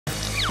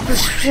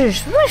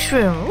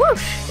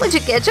मुझे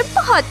केचप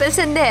बहुत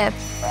पसंद है।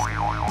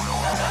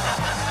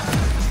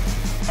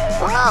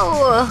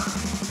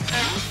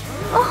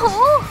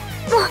 ओहो,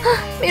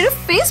 मेरे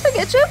फेस पे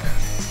केचप,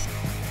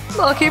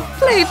 बाकी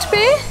प्लेट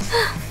पे।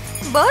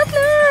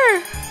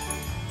 बटलर,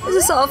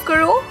 इसे साफ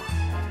करो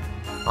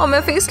और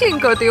मैं फेस क्लीन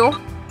करती हूँ।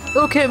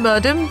 Okay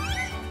madam.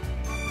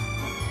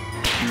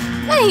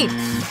 नहीं,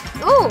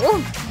 ओह,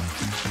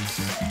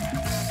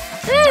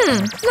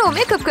 लो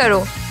मेकअप करो।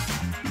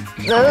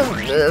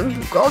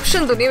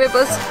 ऑप्शन तो नहीं मेरे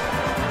पास।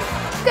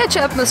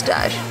 Ketchup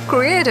moustache,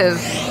 creative.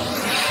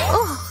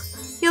 ओह,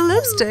 ये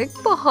लिपस्टिक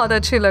बहुत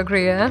अच्छी लग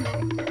रही है।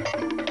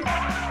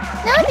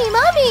 नानी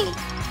मामी।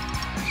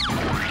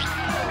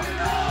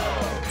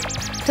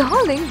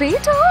 डार्लिंग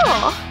बेटा,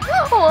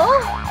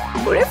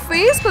 पूरे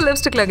फेस पर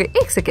लिपस्टिक लगे।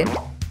 एक second.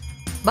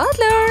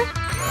 Buttler.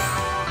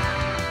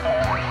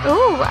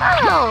 Oh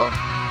wow,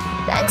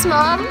 thanks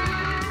mom.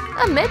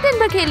 अब मैं दिन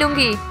भर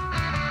खेलूंगी।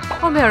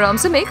 और मैं आराम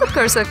से मेकअप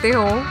कर सकती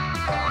हूँ।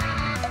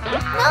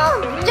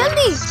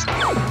 जल्दी।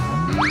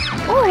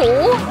 ओह,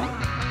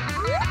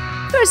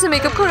 फिर से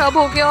मेकअप खराब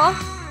हो गया।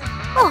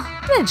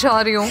 मैं जा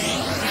रही हूँ।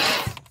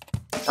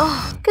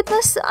 कितना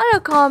सारा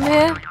काम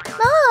है।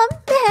 मॉम,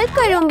 मैं हेल्प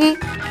करूंगी।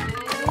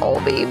 ओह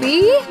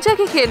बेबी,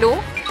 जाके खेलो।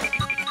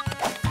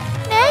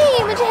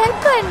 नहीं, मुझे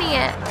हेल्प करनी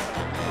है।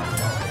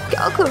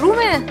 क्या करूँ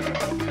मैं?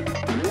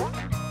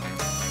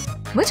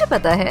 मुझे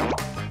पता है,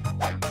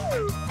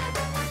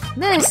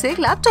 मैं इससे एक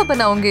लैपटॉप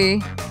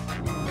बनाऊंगी।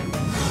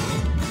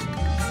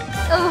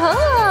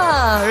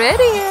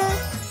 रेडी है।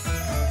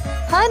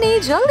 हनी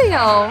जल्दी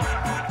आओ।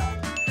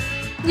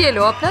 ये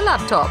लो अपना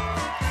लैपटॉप।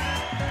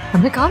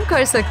 मैं काम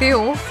कर सकती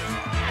हूँ।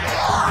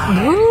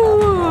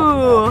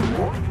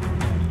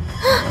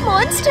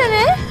 मॉन्स्टर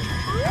है।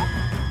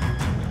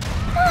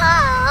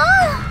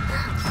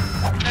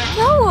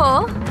 क्या हुआ?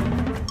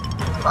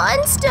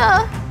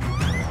 मॉन्स्टर।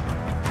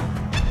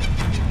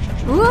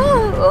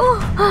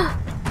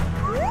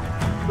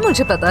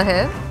 मुझे पता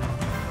है।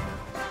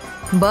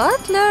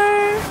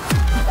 बटलर,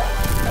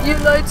 ये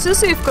लाइट से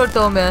सेव करता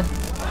हूँ मैं।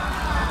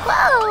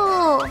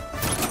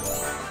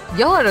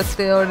 यहाँ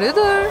रखते हैं और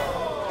इधर।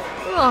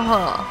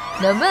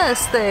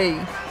 नमस्ते।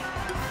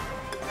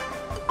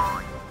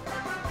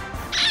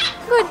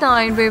 Good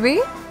night baby.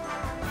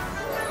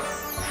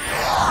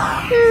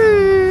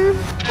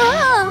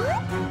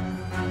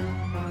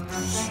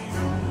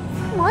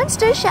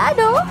 Monster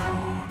shadow.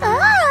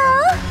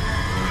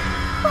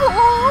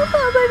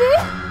 बाबा रे।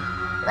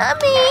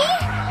 मम्मी,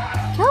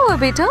 क्या हुआ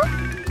बेटा?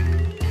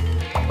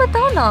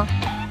 बताओ ना।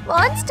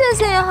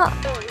 मॉन्स्टर्स है यहाँ।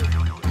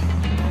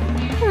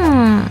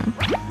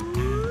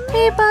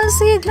 मेरे पास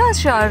ये ग्लास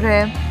जार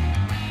है।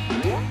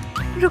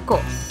 रुको,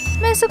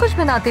 मैं इसे कुछ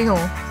बनाती हूँ।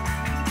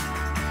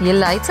 ये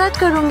लाइट सेट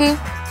करूंगी।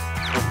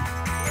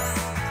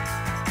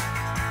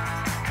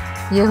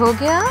 ये हो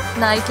गया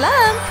नाइट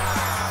लैम्प।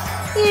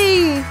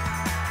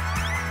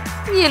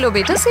 ये लो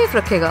बेटा, सेफ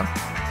रखेगा।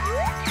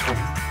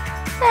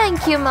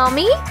 Thank you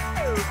mummy.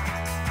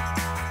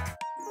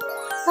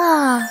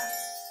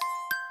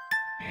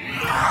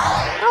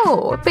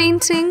 Oh,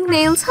 painting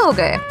nails हो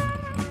गए।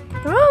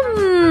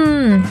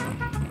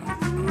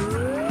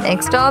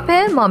 नेक्स्ट स्टॉप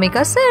है मम्मी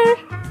का सिर।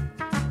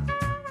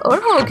 और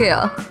हो गया।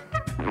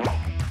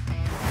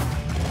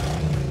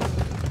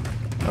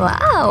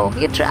 वाओ,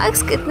 ये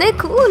ट्रैक्स कितने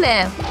कूल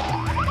हैं।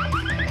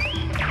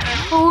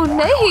 ओह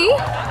नहीं,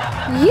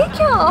 ये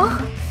क्या?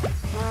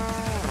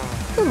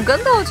 तो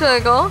गंदा हो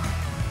जाएगा।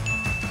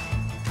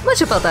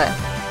 मुझे पता है।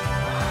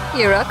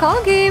 ये रखा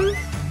गेम।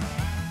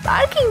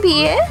 पार्किंग भी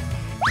है।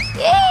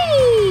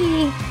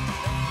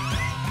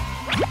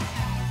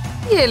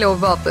 ये लो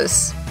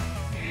वापस।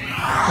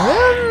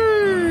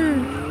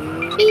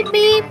 Beep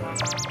beep.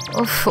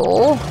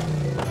 ओफो,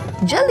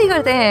 जल्दी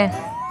करते हैं।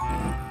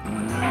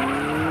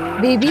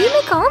 बेबी,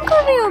 मैं काम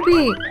कर रही हूँ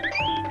अभी।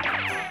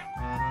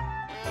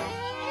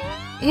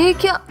 ये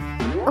क्या?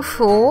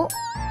 ओफो,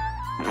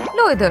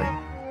 लो इधर।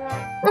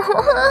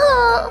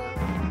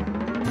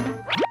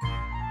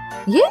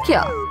 ये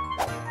क्या?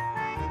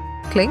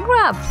 Cling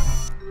wrap.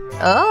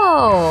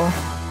 ओह,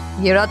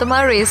 ये रहा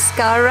तुम्हारा रेस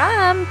का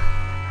रैम्प।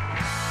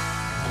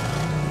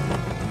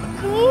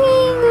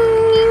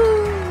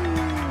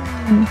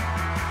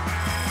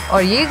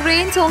 और ये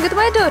ग्रेन्स होंगे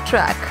तुम्हारे डर्ट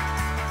ट्रैक।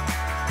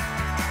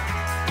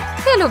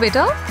 हेलो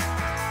बेटा,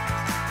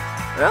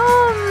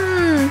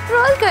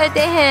 रोल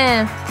करते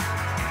हैं।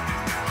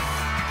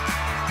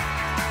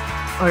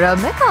 और अब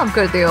मैं काम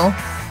करती हूँ।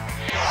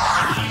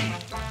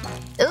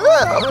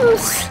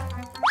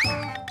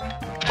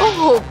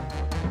 ओह,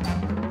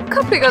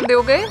 कपड़े गंदे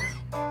हो गए।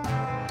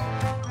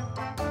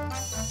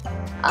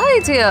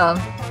 आइडिया,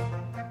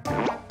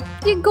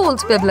 ये गोल्ड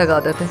स्पेड लगा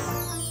देते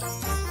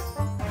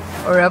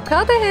और अब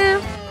खाते हैं।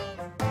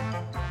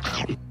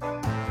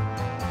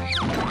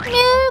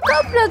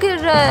 कपड़ा गिर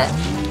रहा है।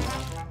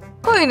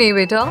 कोई नहीं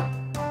बेटा।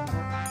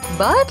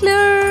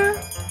 बटलर,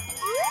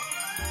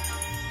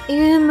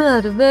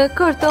 मैं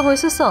करता हूँ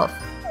इसे साफ।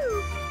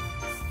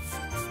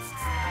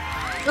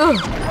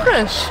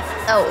 फ्रेश।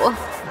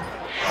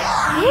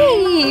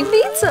 हे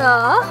पिज्जा।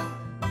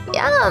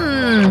 यम।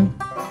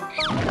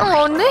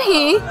 ओह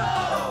नहीं,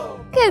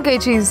 गिर गई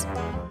चीज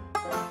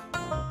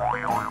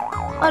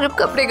और अब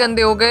कपड़े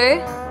गंदे हो गए।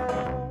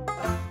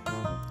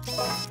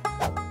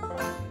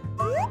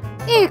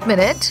 एक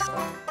मिनट,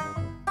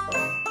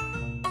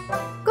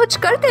 कुछ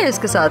करते हैं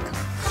इसके साथ।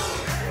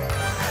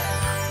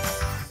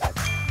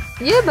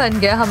 ये बन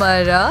गया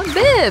हमारा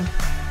बिब।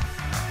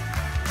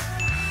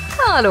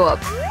 खा लो अब।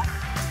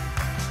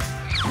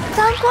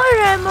 काम कर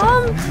रहा है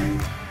मॉम।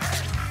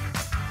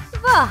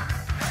 वाह,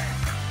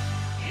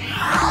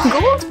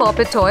 गोल्ड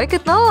पॉपेट टॉय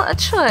कितना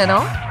अच्छा है ना।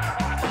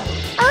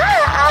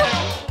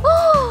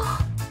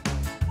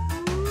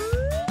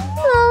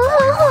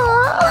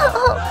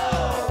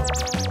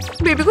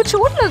 बेबी को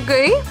चोट लग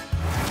गई।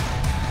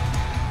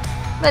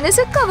 मैंने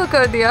इसे कवर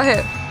कर दिया है।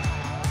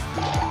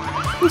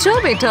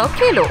 जाओ बेटा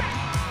खेलो।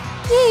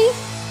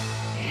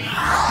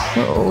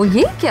 ओह,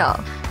 ये क्या?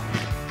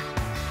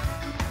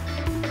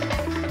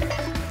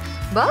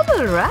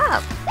 Bubble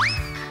wrap.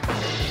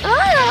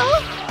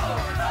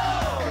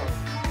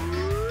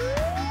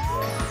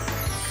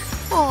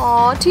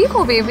 ओह, ठीक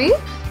हो बेबी?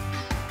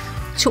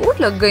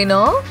 चोट लग गई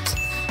ना?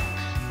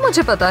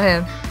 मुझे पता है।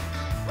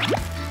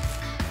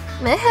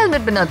 मैं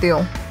हेलमेट बनाती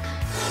हूँ।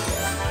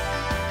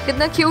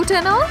 कितना क्यूट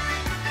है ना?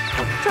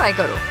 ट्राई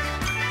करो।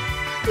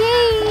 ये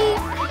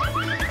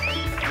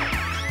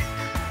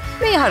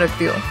मैं यहाँ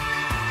रखती हूँ।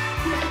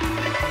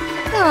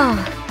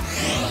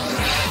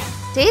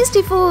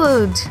 Tasty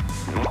food.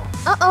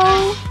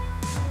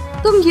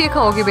 तुम ये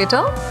खाओगे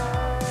बेटा?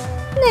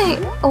 नहीं।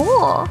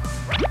 ओह,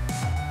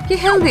 ये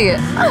हेल्दी है।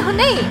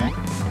 नहीं।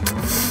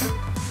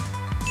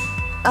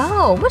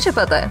 ओह, मुझे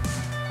पता है।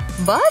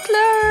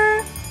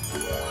 बटलर,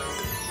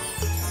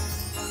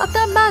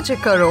 अपना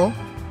मैजिक करो।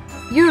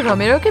 ये रहा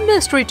मेरा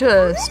केमिस्ट्री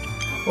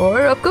टेस्ट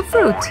और आपका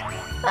फ्रूट।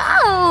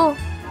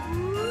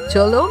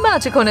 चलो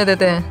मैजिक होने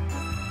देते हैं।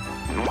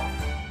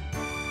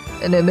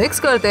 इन्हें मिक्स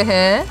करते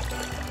हैं।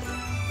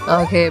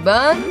 आंखें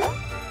बंद।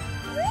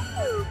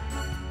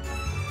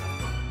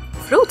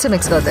 फ्रूट से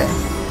मिक्स करते हैं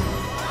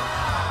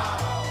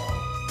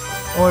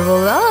और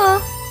वोला।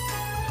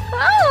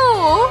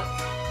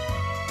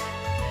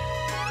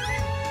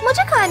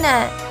 मुझे खाना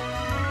है।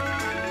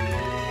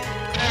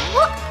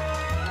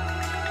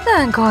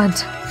 Thank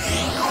God.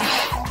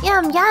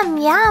 यम यम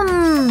यम।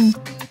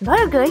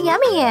 बर्गर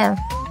यमी है।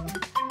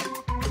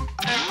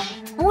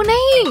 ओ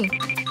नहीं,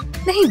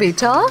 नहीं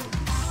बेटा,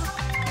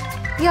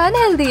 ये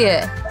अनहेल्दी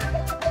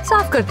है।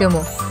 साफ करती हूँ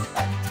मुंह।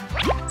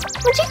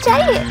 मुझे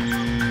चाहिए।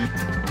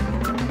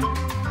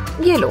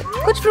 ये लो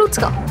कुछ फ्रूट्स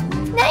का।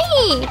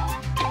 नहीं,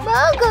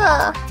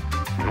 बर्गर।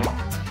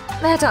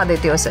 मैं हटा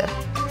देती हूँ उसे।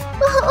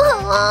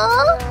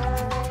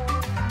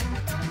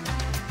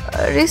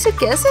 अरे इसे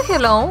कैसे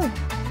खिलाऊं?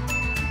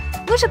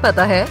 मुझे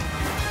पता है।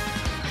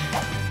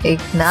 एक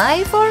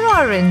नाइफ और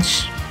ऑरेंज।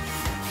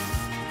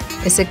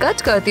 इसे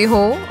कट करती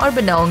हूँ और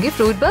बनाऊंगी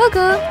fruit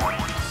burger.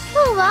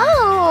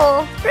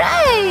 Wow,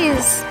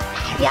 fries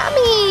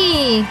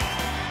yummy.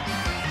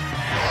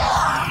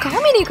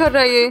 काम ही नहीं कर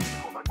रहा ये।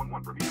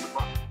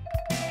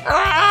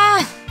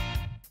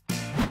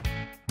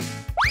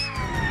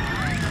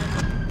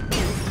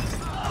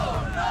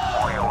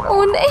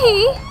 ओ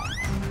नहीं,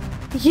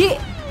 ये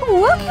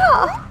हुआ क्या?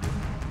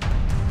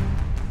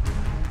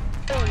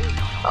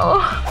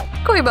 ओह,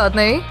 कोई बात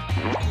नहीं,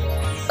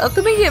 अब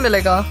तुम्हें ये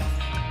मिलेगा।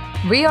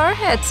 VR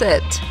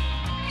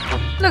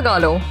हेडसेट लगा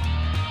लो।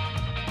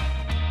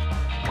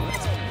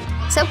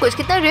 सब कुछ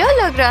कितना रियल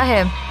लग रहा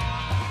है।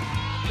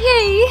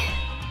 यही।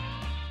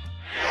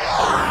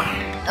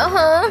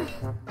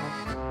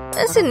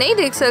 ऐसे नहीं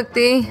देख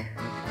सकती।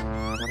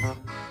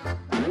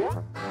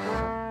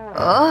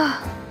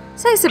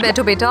 सही से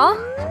बैठो बेटा।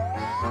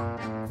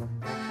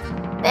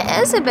 मैं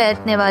ऐसे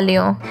बैठने वाली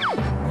हूँ।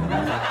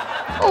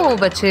 ओ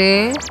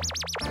बच्चे,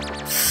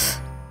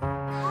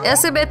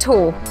 ऐसे बैठो।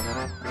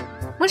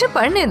 मुझे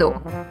पढ़ने दो।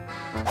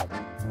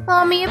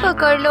 मम्मी ये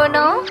पकड़ लो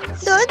ना,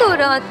 दर्द हो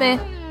रहा हाथ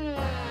में।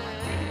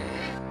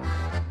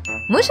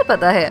 मुझे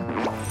पता है,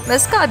 मैं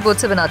इस कार्डबोर्ड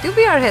से बनाती हूँ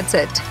VR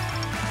हेडसेट।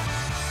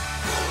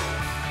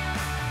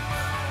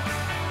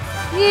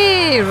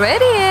 ये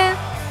रेडी है।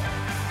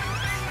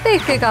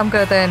 देखते काम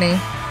करता है नहीं।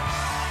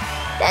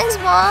 Thanks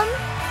mom.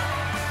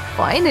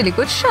 फाइनली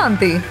कुछ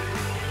शांति।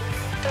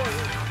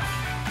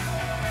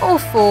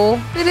 ओफो,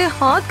 मेरे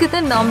हाथ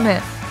कितने नम है।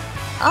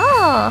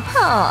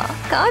 हाँ,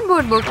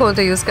 कार्डबोर्ड बुक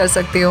खोलते यूज कर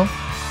सकती हूँ।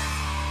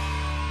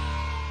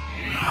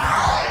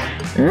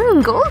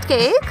 गोल्ड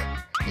केक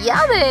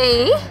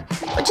यम्मी,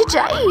 मुझे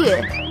चाहिए।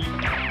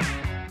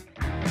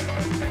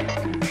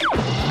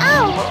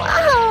 आओ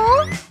आओ।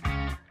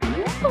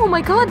 ओह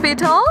माय गॉड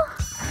बेटा,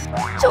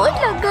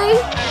 चोट लग गई।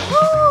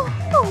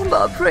 ओह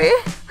बाप रे।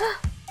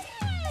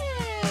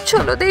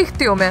 चलो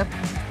देखती हूँ मैं।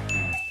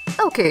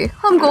 ओके,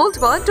 हम गोल्ड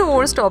बार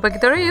डोर स्टॉपर की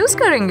तरह यूज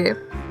करेंगे।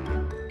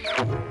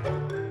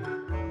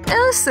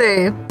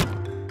 ऐसे।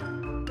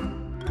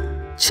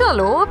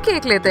 चलो अब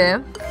केक लेते हैं।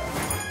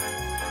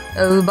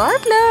 ओह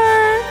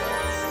बटलर,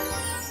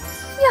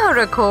 यहाँ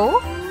रखो।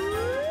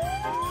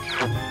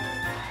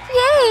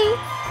 ये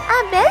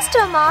आप बेस्ट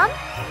हो मॉम।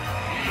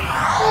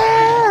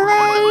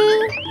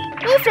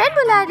 फ्रेंड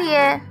बुला रही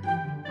है।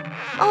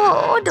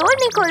 ओह, डोर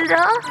नहीं खुल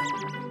रहा।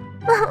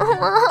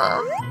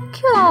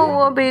 क्या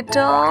हुआ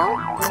बेटा?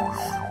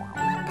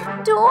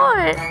 डोर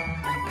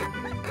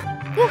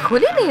ये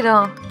खुल ही नहीं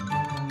रहा।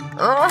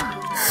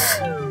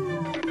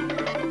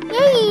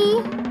 यही।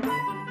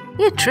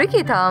 ये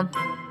ट्रिकी था।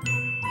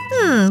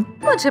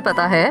 मुझे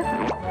पता है।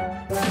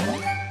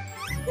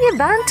 ये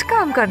बैंड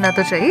काम करना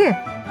तो चाहिए।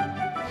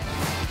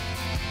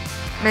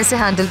 मैं इसे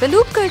हैंडल पे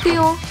लूप करती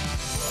हूँ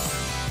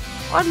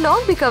और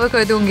लॉक भी कवर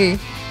कर दूंगी।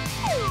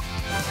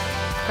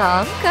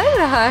 काम कर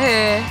रहा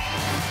है।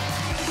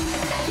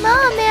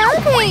 माँ, मैं आ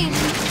गई।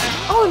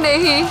 ओह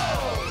नहीं,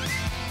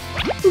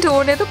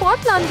 डोर ने तो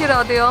पॉट प्लान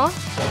गिरा दिया।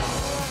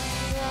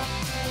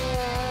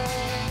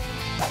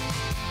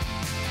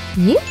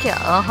 ये क्या?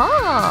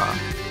 हाँ,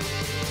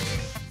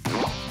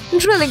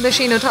 ड्रिलिंग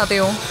मशीन उठाते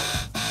हो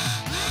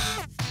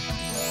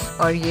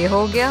और ये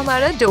हो गया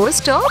हमारा डोर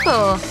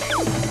स्टॉपर।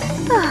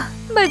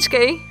 बच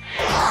गई।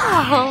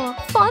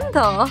 फन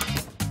था।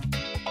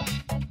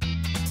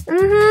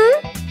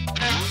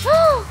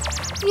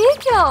 ये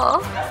क्या?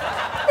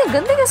 इतने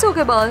गंदे कैसे हो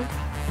गए बाल?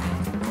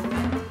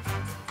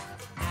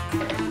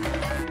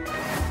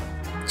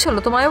 चलो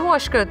तुम्हारे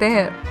वॉश करते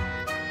हैं।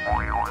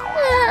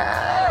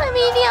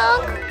 मेरी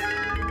आँख।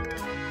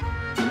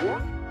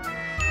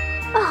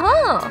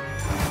 हाँ,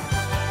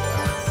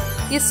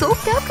 ये सोप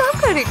क्या काम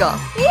करेगा?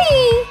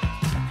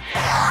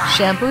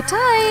 Shampoo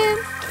time.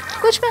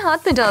 कुछ मैं हाथ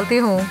में डालती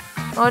हूँ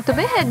और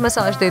तुम्हें हेड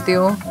मसाज देती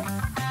हूँ।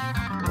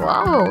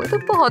 वाओ, ये तो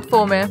बहुत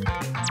फोम है।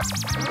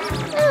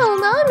 ओह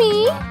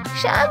मम्मी,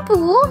 शैम्पू।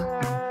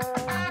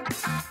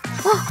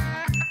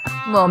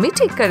 मम्मी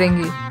ठीक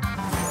करेंगी।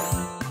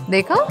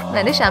 देखो,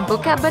 मैंने शैम्पू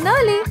कैप बना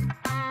ली।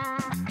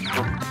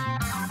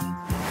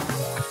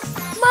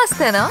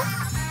 मस्त है ना?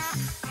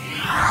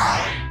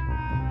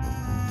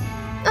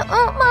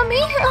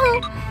 मम्मी,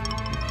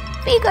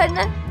 पी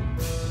करना।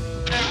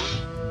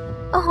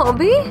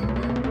 अभी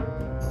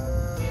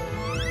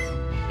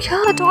क्या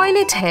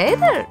टॉयलेट है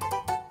इधर?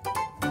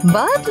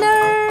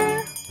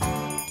 बटलर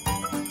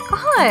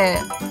कहाँ है?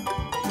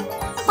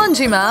 हाँ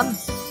जी मैम,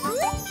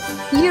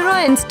 ये रहा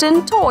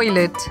इंस्टेंट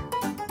टॉयलेट।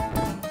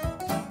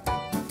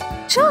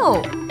 जाओ।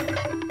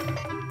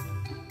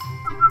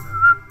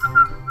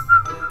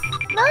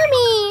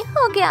 मम्मी,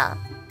 हो गया।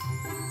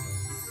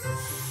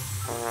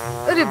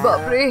 अरे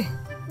बाप रे,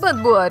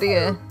 बदबू आ रही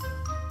है।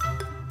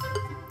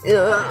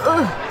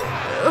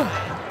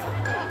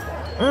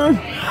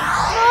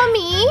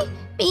 मम्मी,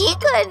 पी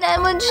करना है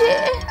मुझे।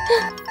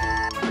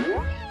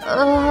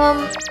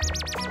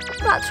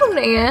 बाथरूम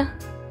नहीं है।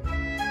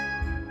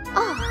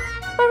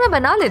 पर मैं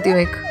बना लेती हूँ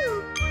एक।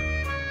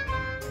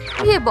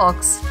 ये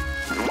बॉक्स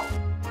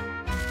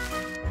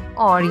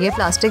और ये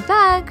प्लास्टिक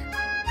बैग।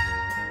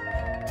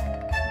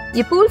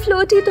 ये पूल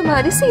फ्लोटी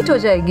तुम्हारी सीट हो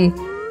जाएगी।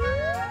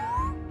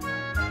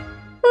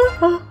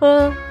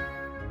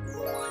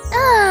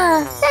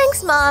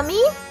 Thanks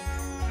mummy.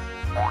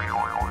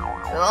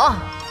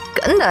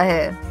 गंदा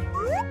है।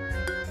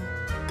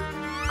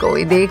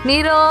 कोई देख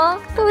नहीं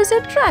रहा तो इसे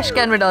ट्रैश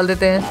कैन में डाल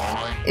देते हैं।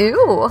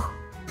 एव,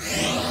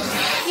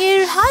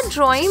 ये हाथ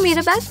ड्राइंग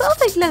मेरे बैग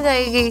परफेक्ट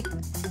लगाएगी।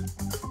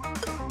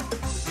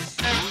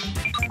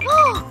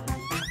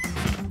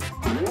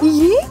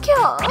 ये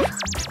क्या?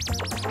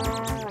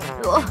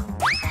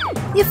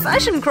 ये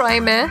फैशन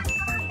क्राइम है।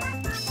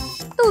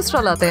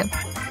 दूसरा लाते हैं।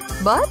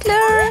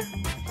 Buttler,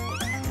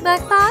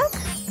 backpack.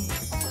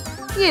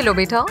 ये लो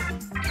बेटा,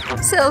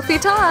 सेल्फी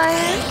टाइम।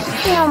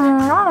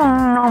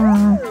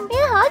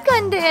 ये हाथ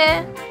गंदे हैं।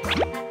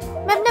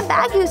 मैं अपना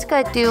बैग यूज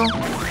करती हूँ।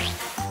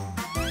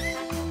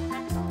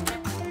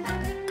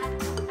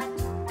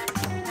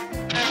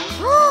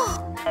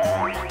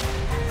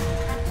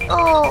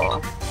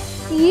 ओह,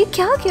 ये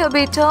क्या किया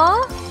बेटा?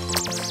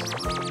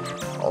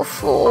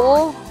 ओफो,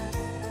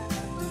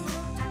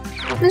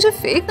 मुझे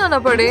फेंकना ना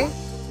पड़े।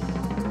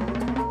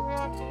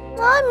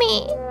 मम्मी,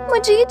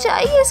 मुझे ये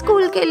चाहिए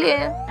स्कूल के लिए।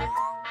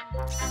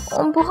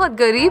 बहुत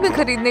गरीब है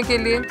खरीदने के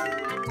लिए।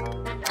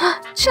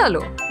 चलो,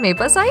 मेरे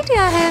पास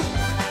आइडिया है।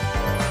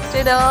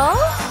 टेडा,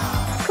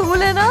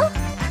 कूल है ना?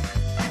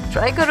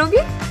 ट्राई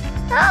करोगी?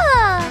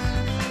 हाँ।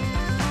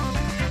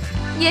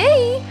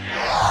 यही।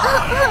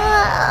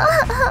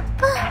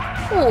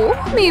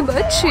 ओह मेरी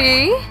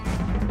बच्ची।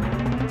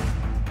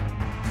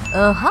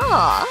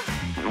 हाँ,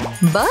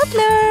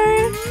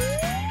 बटलर।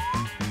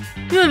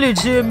 ये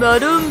लीजिए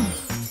मैडम।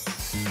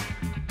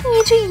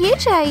 मुझे ये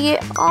चाहिए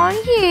और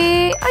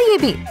ये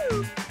भी।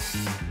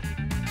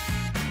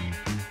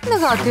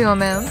 लगाती हूँ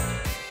मैम।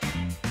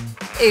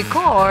 एक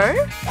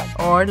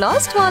और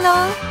लास्ट वाला।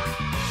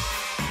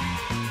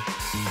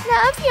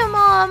 Love you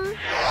mom.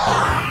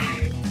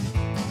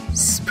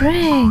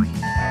 Spring.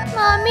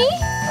 Mummy,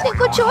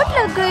 देखो चोट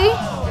लग गई।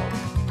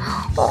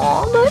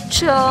 ओह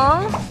बच्चा,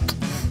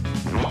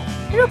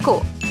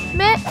 रुको,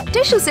 मैं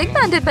टिश्यू से एक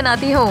बैंडेड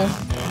बनाती हूँ।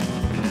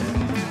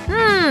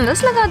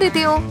 बस लगा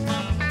देती हूँ।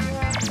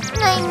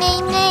 नहीं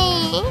नहीं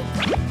नहीं।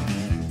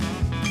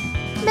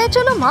 मैं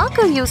चलो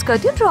मार्कर यूज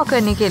करती हूँ ड्रॉ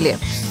करने के लिए।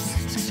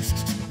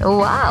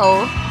 वाओ,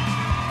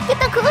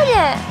 कितना कूल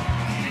है।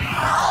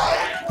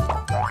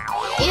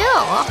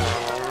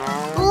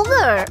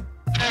 उगर,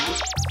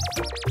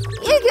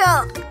 ये क्या?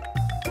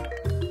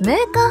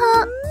 मैं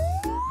कहाँ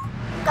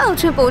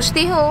काउच में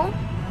पहुंचती हूँ?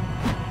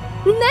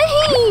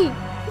 नहीं,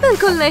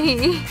 बिल्कुल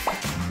नहीं।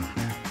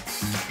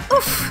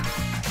 उफ।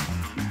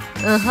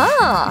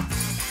 हाँ,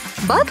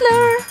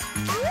 बटलर,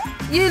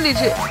 ये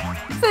लीजिए,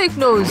 फेक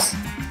नोज।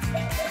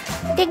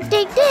 टिक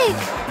टिक टिक।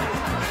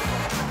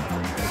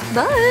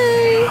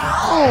 बाय।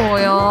 ओह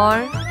यार,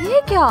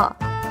 ये क्या?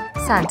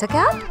 Santa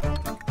cap?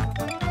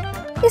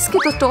 इसके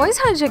तो टॉयज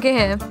हर जगह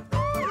हैं।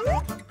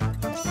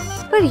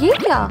 पर ये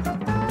क्या?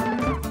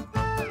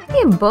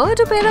 ये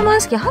बर्ड ओपेरा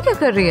मास्क यहाँ क्या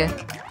कर रही है?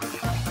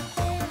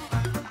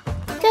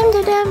 डम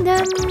डम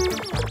डम।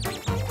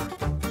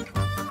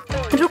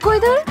 रुको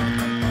इधर,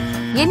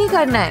 ये नहीं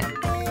करना है।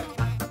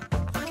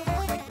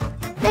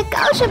 मैं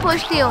काउच में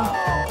पहुंचती हूँ।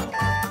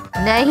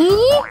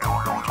 नहीं।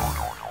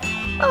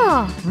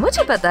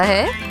 मुझे पता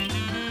है,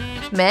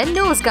 मैं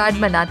नोज गार्ड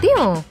बनाती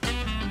हूँ।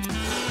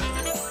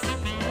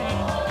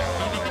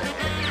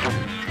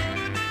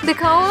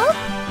 दिखाओ आप।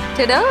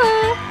 टा-डा!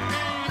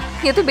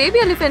 ये तो बेबी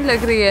एलिफेंट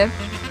लग रही है।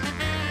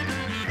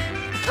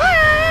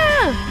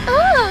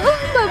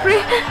 बाप रे,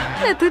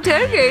 मैं तो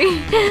डर गई।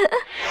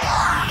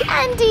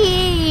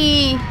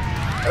 कैंडी।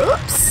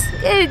 उप्स,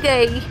 गिर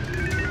गई।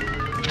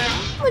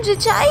 मुझे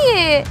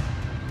चाहिए।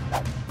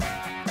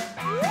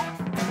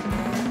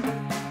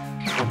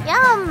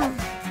 यम।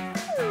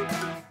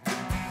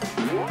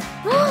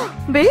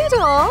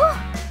 बेटा,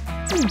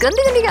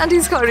 गंदी गंदी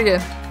कैंडीज खा रही है।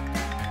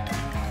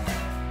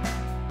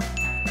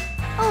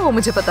 ओह,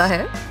 मुझे पता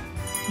है।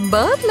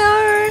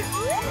 बटलर।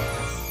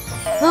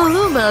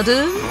 Hello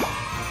madam.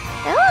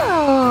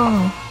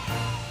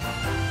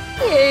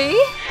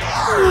 ये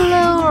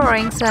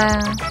फ्लोरिंग सा।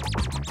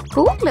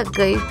 भूख लग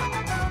गई।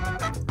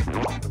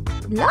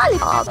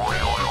 लॉलीपॉप।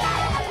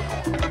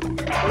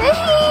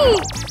 नहीं,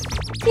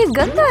 ये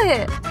गंदा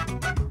है।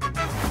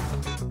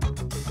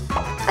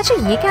 अच्छा,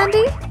 ये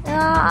कैंडी?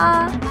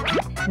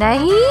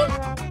 नहीं,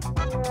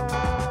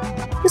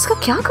 इसका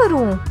क्या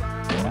करूं?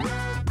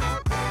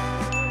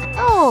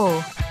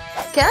 ओह,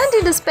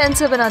 कैंडी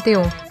डिस्पेंसर बनाती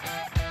हूँ।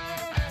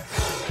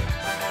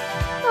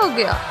 हो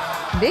गया,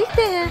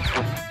 देखते हैं।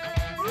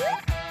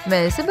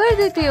 मैं इसे भर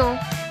देती हूँ।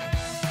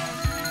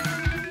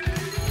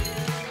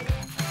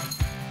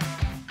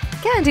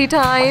 Candy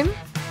time.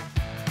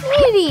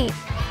 मेरी।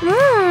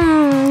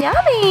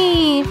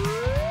 यम्मी।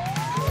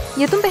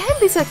 ये तुम पहन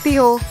भी सकती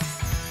हो।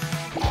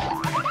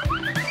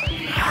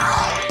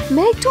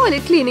 मैं एक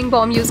टॉयलेट क्लीनिंग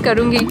बॉम यूज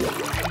करूंगी।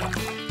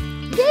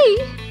 यही।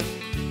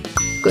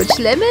 कुछ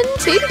lemon,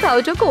 baby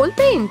powder, cold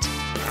paint.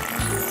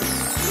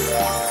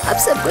 अब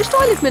सब कुछ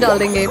टॉयलेट में डाल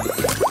देंगे।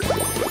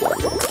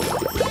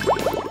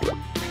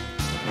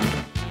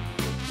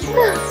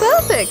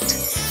 परफेक्ट।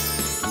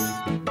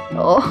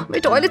 ओह, मेरे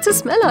टॉयलेट से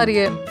स्मेल आ रही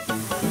है।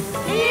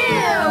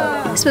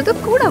 इसमें तो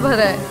कूड़ा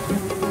भरा है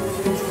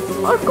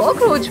और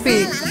कॉकरोच भी।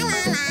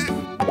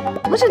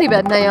 मुझे नहीं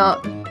बैठना यहाँ,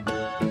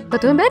 पर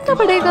तुम्हें बैठना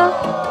पड़ेगा।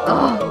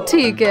 ओह,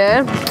 ठीक है।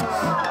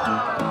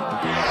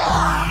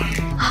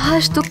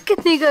 आज तो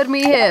कितनी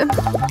गर्मी है।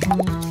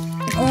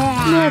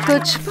 मैं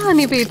कुछ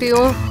पानी पीती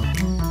हूँ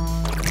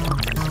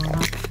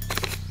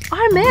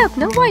और मैं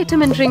अपना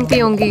विटामिन ड्रिंक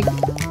पीऊंगी।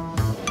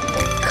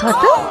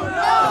 खत्म?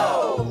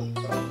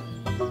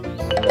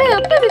 मैं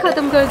अपना भी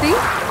खत्म कर दी।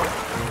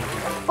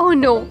 ओह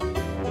नो,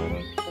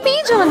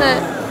 पी जाना है।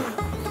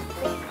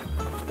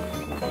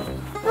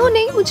 ओह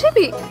नहीं, मुझे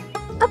भी।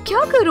 अब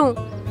क्या करूं?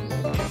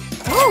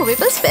 ओह, मेरे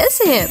पास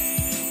पैसे हैं।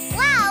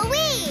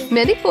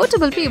 मैंने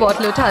पोर्टेबल पी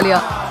बॉटल उठा लिया।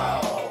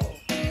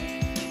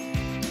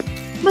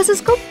 बस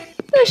इसको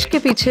पुश के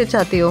पीछे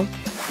जाती हूँ।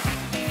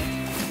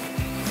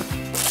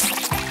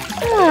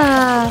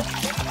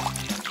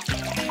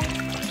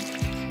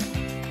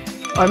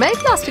 और मैं एक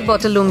प्लास्टिक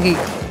बोतल लूंगी।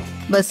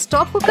 बस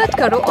टॉप को कट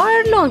करो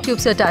और लॉन्ग ट्यूब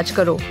से अटैच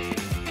करो।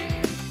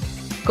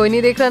 कोई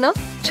नहीं देख रहा ना?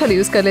 चलो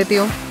यूज कर लेती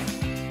हूँ।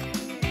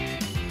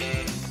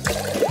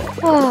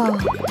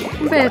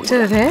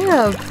 बेटर है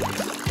अब।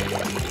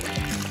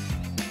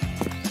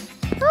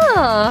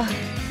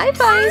 High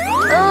five.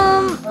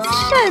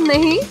 शायद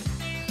नहीं।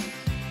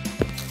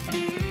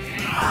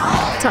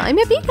 टाइम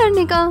है पी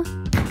करने का।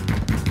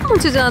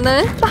 मुझे जाना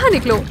है, बाहर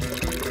निकलो।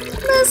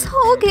 बस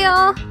हो गया।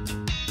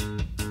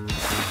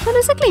 चलो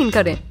इसे क्लीन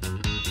करें।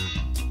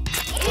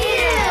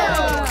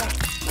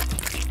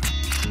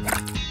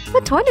 पर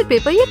टॉयलेट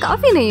पेपर ये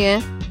काफी नहीं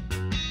है।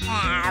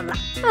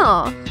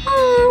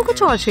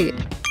 कुछ और चाहिए।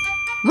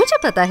 मुझे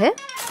पता है।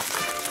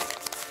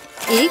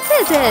 एक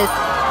मिनट।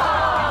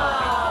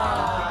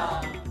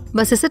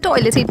 बस इसे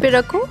टॉयलेट सीट पे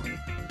रखो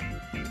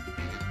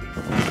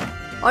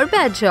और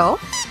बैठ जाओ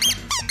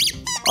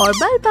और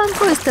बल पंप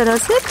को इस तरह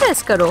से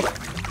प्रेस करो।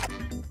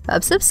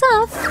 अब सब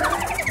साफ।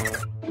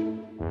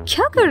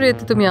 क्या कर रहे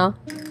थे तुम यहाँ?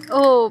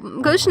 ओह,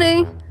 कुछ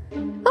नहीं।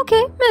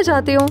 ओके, मैं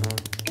जाती हूँ।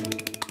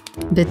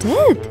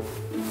 बिटेद,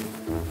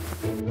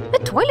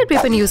 मैं टॉयलेट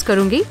पेपर नहीं यूज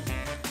करूंगी।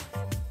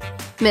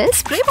 मैं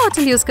स्प्रे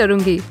बॉटल यूज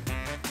करूंगी।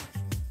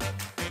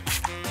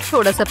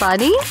 थोड़ा सा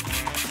पानी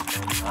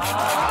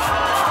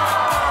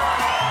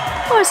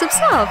और सब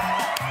साफ।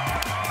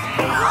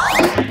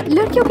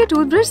 लड़कियों के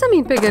टूथब्रश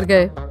जमीन पे गिर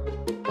गए।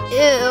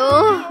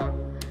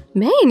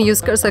 मैं ही नहीं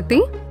यूज कर सकती।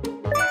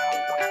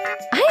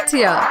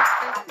 आइडिया,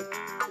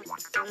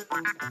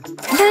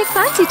 मैं एक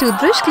फैंसी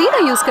टूथब्रश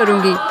क्लीनर यूज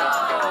करूंगी।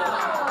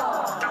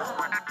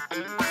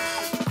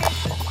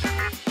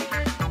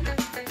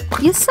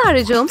 ये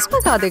सारे जर्म्स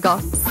भगा देगा।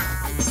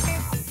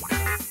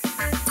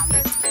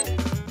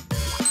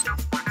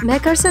 मैं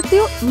कर सकती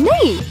हूँ?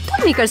 नहीं,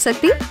 तुम नहीं कर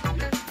सकती।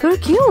 फिर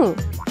क्यों?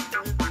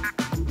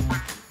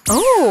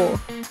 ओह,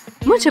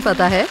 मुझे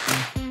पता है।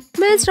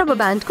 मैं इस रबर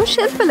बैंड को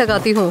शेल्फ पे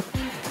लगाती हूँ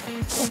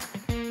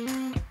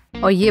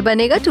और ये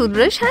बनेगा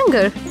टूथब्रश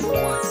हैंगर।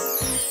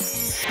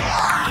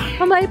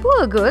 हमारी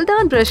पुअर गर्ल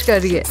दांत ब्रश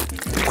कर रही है।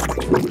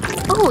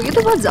 ओह, ये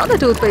तो बहुत ज्यादा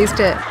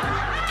टूथपेस्ट है।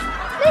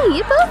 नहीं,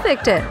 ये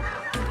परफेक्ट है।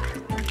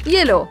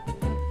 ये लो।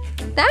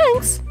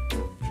 थैंक्स।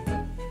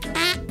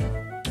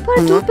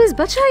 पर टूथपेस्ट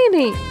बचा ही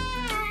नहीं।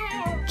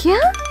 क्या?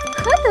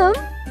 खत्म?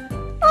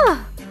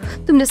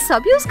 तुमने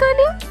सब यूज कर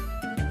लिया?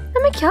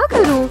 अब मैं क्या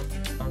करूं?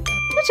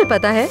 मुझे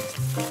पता है।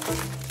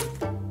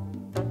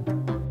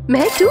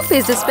 मैं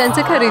टूथपेस्ट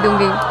डिस्पेंसर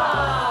खरीदूंगी।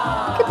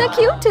 कितना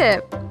क्यूट है।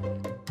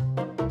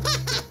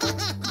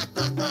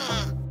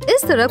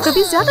 इस तरफ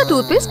कभी ज्यादा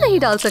टूथपेस्ट नहीं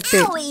डाल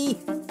सकते।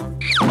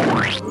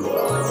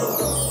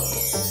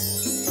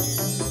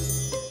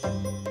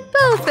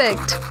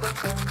 परफेक्ट।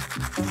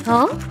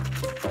 हाँ,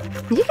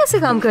 ये कैसे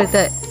काम करता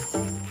है?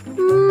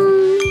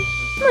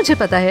 मुझे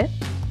पता है।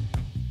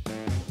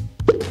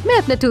 मैं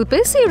अपना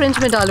टूथपेस्ट सिरिंज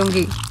में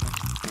डालूंगी।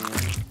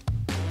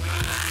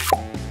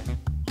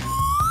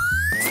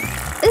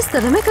 इस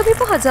तरह मैं कभी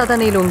बहुत ज्यादा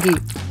नहीं लूंगी।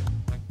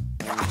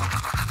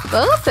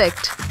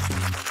 परफेक्ट।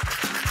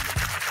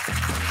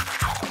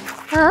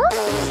 हाँ,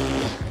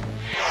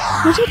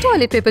 मुझे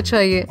टॉयलेट पेपर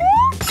चाहिए।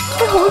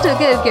 तो होल्डर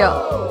गिर गया।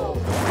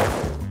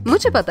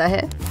 मुझे पता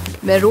है।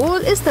 मैं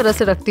रोल इस तरह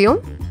से रखती हूँ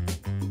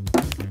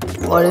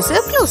और इसे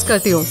अब क्लोज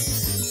करती हूँ।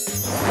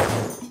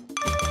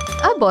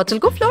 अब बॉटल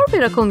को फ्लोर पे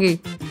रखूंगी।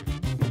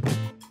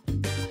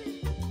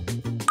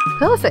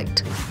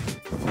 परफेक्ट।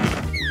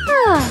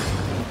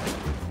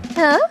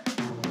 हाँ?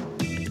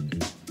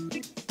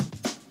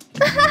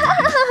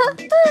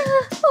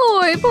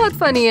 ओए, बहुत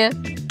फनी है।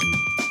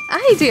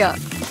 आइडिया,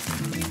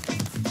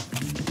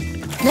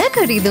 मैं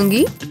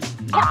खरीदूंगी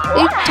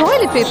एक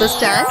टॉयलेट पेपर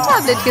स्टैंड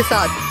टैबलेट के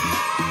साथ।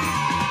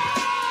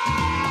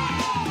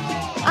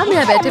 अब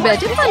मैं बैठे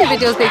बैठे फनी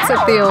वीडियोस देख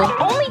सकती हूँ।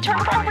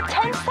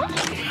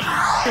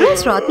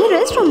 क्रिस रात में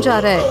रेस्टरूम जा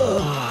रहा है।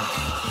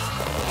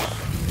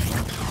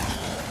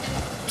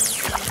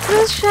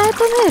 क्रिस, शायद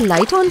तुम्हें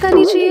लाइट ऑन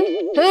करनी चाहिए।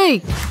 हे!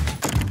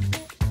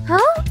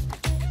 हाँ?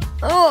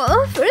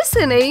 ओह, फिर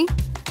से नहीं।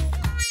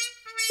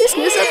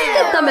 इसने सब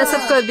कितना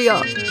मैसअप कर दिया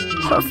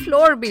और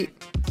फ्लोर भी।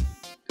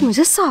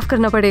 मुझे साफ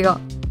करना पड़ेगा।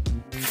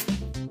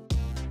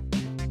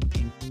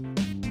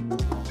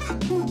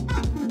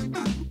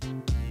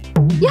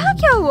 यहाँ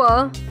क्या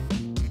हुआ?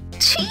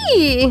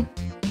 छी!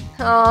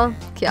 हाँ,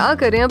 क्या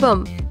करें अब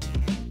हम?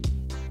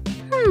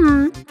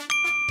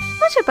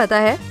 मुझे पता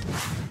है।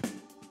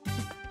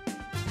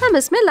 हम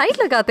इसमें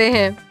लाइट लगाते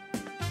हैं।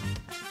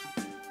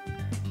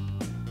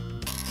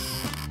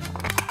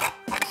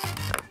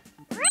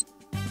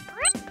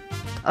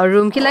 और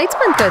रूम की लाइट्स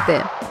बंद करते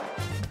हैं।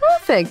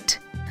 परफेक्ट।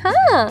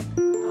 हाँ।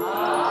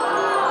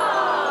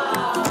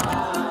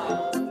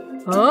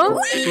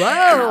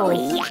 वाओ!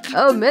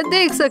 अब मैं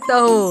देख सकता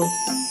हूँ।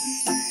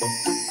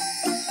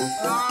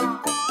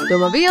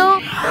 तुम अभी आओ।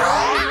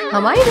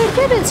 हमारी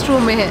लड़के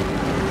रेस्टरूम में है।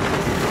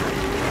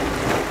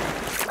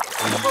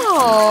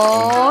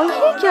 ओह,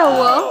 ये क्या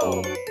हुआ?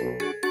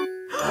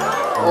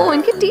 ओह,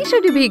 इनके टी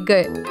शर्ट ही भीग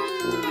गए।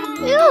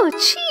 ओह,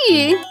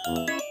 छी!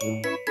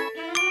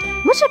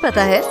 मुझे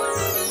पता है।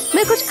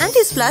 मैं कुछ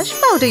एंटी स्प्लैश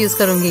पाउडर यूज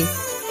करूंगी।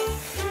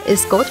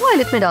 इसको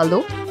टॉयलेट में डाल दो।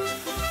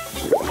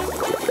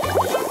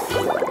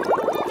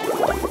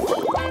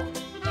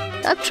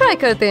 अब ट्राई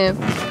करते हैं।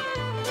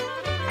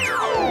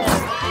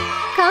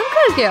 काम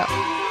कर गया।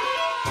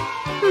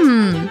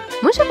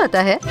 मुझे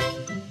पता है।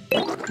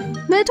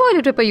 मैं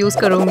टॉयलेट पेपर यूज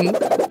करूंगी।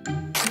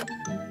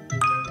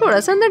 थोड़ा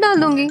सा अंदर डाल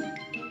दूंगी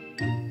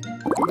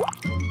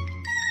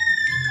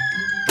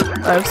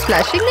और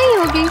स्प्लैशिंग नहीं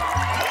होगी।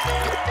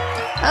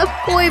 अब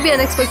कोई भी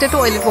अनएक्सपेक्टेड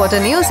टॉयलेट वाटर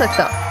नहीं हो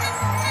सकता।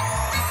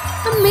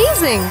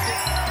 अमेजिंग।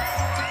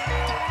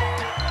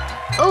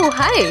 ओह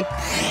हाय।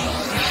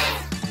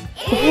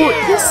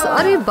 ओह, ये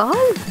सारे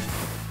बाल।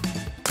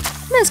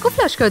 मैं इसको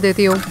फ्लश कर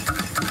देती हूँ।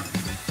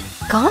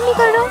 काम नहीं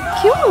कर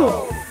रहा? क्यों?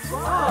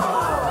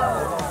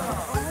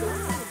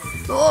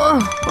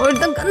 ओह, और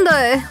एकदम गंदा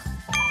है।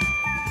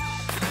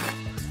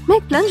 मैं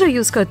एक प्लंजर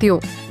यूज करती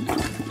हूँ।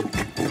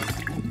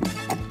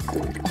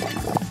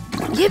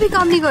 ये भी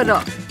काम नहीं कर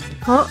रहा।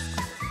 हाँ,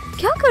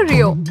 क्या कर रही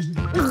हो?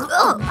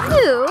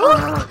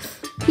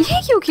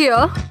 ये क्यों किया?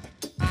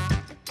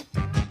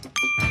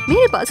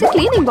 मेरे पास एक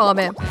क्लीनिंग बॉम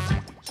है।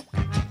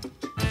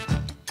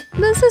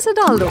 बस इसे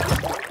डाल दो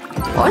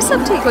और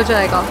सब ठीक हो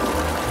जाएगा।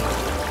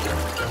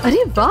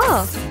 अरे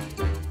वाह!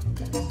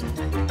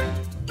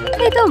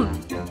 तुम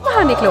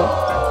बाहर निकलो।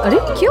 अरे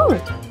क्यों?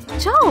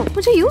 जाओ,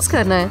 मुझे यूज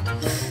करना है।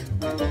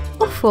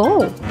 ओफो,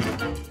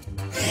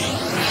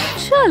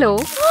 चलो।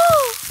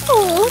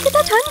 ओह,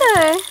 कितना ठंडा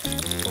है।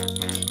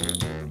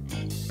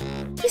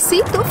 ये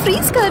सीट तो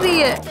फ्रीज कर रही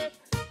है।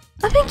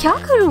 अब मैं क्या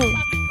करूं?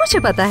 मुझे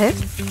पता है,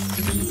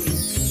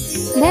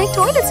 मैं एक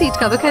टॉयलेट सीट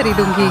कवर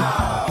खरीदूंगी।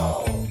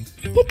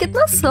 ये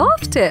कितना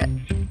सॉफ्ट है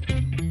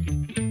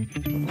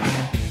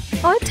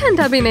और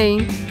ठंडा भी नहीं।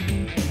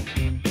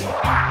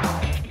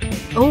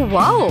 ओह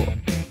वाओ,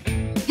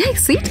 ये एक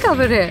सीट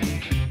कवर है।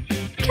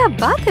 क्या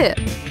बात है।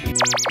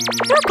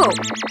 रुको,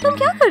 तुम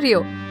क्या कर रही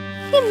हो?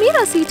 ये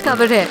मेरा सीट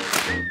कवर है।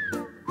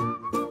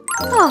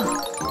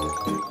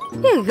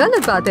 ये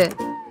गलत बात है,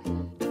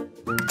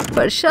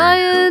 पर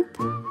शायद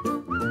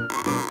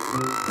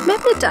मैं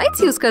अपने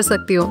टाइट्स यूज कर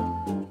सकती हूँ।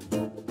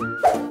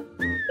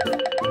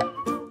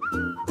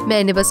 मैं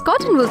इन्हें बस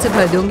कॉटन वूल से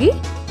भर दूंगी।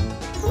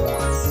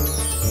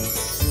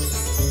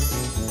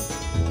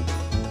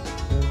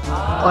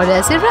 और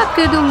ऐसे रैप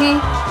कर दूंगी।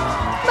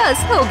 बस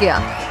हो गया,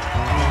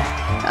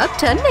 अब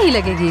ठंड नहीं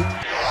लगेगी।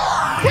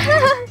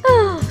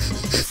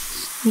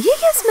 ये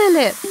क्या स्मेल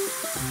है?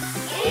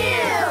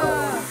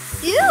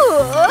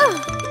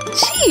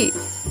 छी,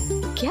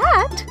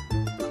 कैट।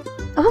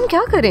 अब हम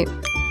क्या करें?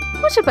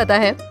 मुझे पता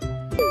है,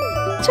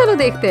 चलो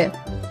देखते हैं।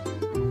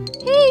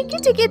 हे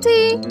किटी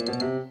किटी,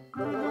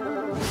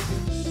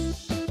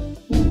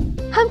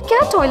 हम क्या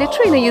टॉयलेट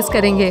ट्रेनर यूज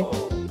करेंगे?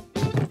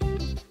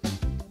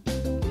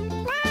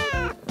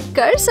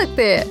 कर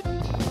सकते हैं।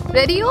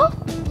 रेडी हो?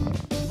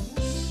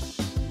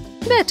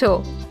 बैठो।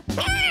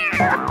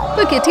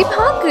 तो किटी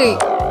भाग गई।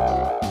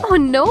 Oh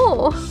no.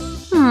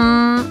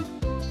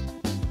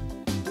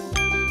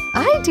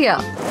 आइडिया,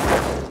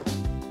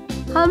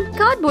 हम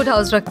कार्डबोर्ड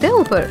हाउस रखते हैं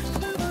ऊपर।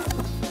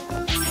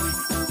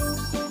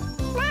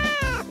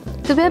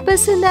 तुम्हें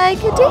पसंद आए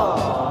किटी?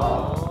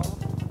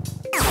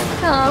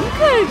 काम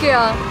कर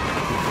गया।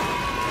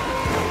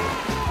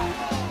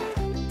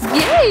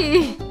 ये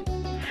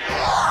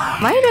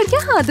हमारी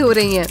लड़कियां हाथ धो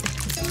रही हैं,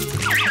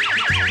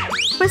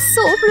 पर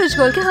सोप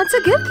रिचुअल के हाथ से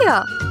गिर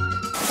गया।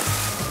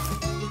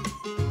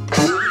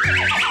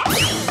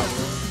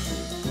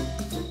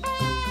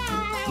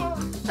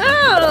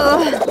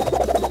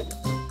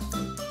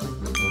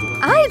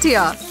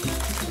 आइडिया,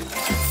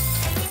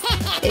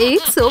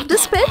 एक सोप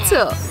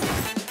डिस्पेंसर।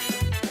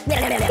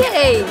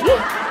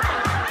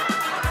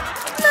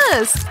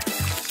 बस,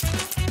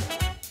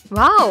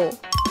 वाओ,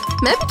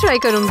 मैं भी ट्राई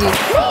करूंगी।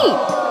 नहीं,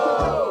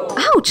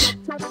 आउच,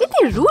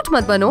 इतनी रूट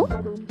मत बनो।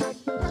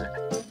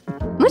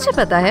 मुझे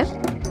पता है,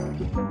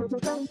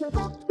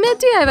 मैं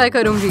DIY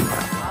करूंगी।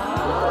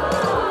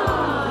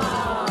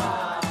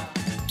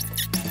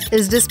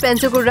 इस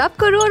डिस्पेंसर को रब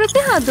करो और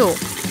अपने हाथ धो।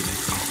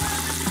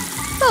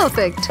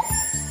 परफेक्ट।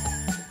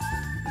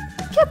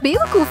 क्या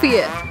बेवकूफी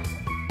है।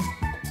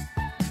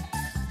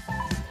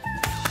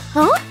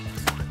 हाँ,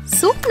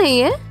 सूप नहीं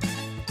है।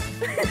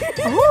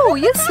 ओह,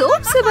 ये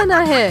सोप से बना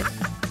है।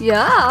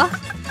 या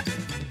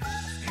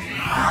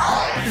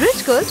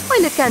रिच गर्ल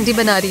टॉयलेट कैंडी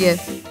बना रही है।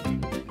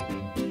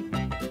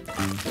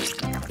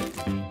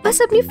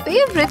 बस अपनी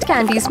फेवरेट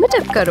कैंडीज में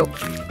डिप करो।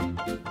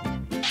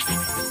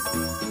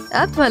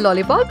 अब तुम्हारा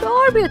लॉलीपॉप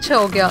और भी अच्छा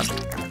हो गया।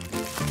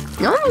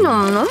 नम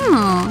नम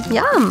नम,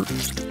 यम।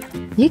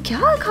 ये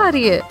क्या खा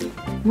रही है?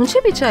 मुझे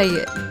भी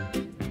चाहिए।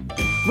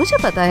 मुझे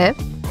पता है,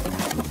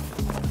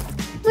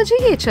 मुझे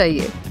ये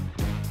चाहिए।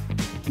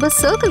 बस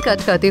सर्कल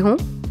कट करती हूँ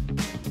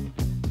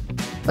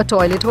और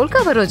टॉयलेट होल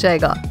कवर हो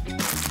जाएगा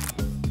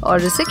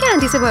और इसे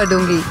कैंडी से भर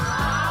दूंगी।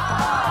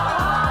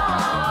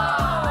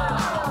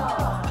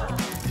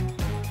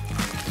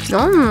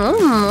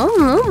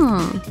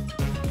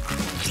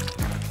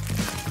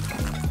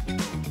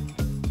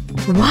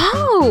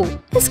 वाओ,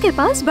 इसके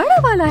पास बड़ा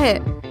वाला है।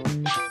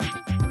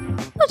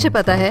 मुझे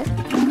पता है,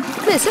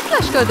 मैं इसे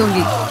फ्लश कर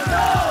दूंगी।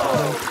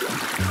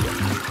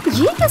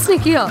 ये किसने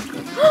किया?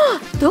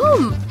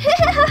 तुम।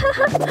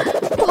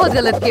 बहुत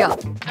गलत किया।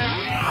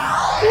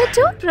 ये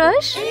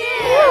टूथब्रश,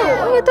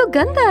 ये तो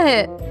गंदा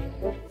है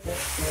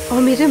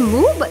और मेरे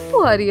मुंह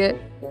बदबू आ रही है।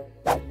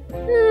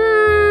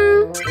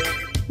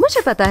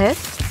 मुझे पता है,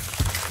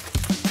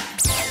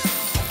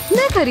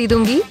 मैं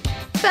खरीदूंगी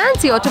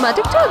फैंसी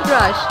ऑटोमेटिक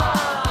टूथब्रश।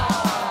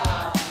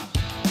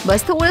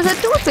 बस थोड़ा सा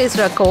टूथपेस्ट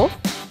रखो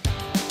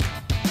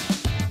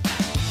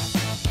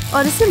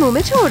और इसे मुंह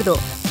में छोड़ दो।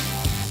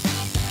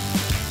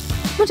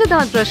 मुझे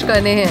दांत ब्रश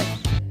करने हैं,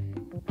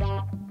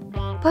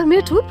 पर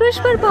मेरा टूथब्रश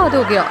बर्बाद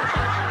हो गया।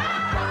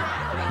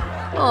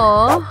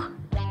 ओह,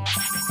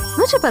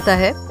 मुझे पता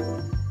है,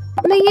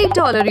 मैं ये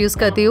 $1 यूज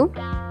करती हूँ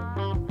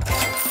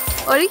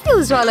और एक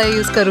यूज वाला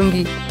यूज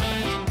करूंगी।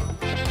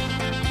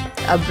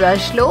 अब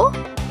ब्रश लो,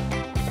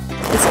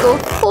 इसको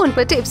फोन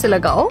पर टेप से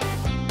लगाओ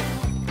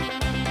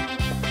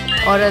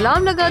और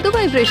अलार्म लगा दो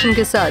वाइब्रेशन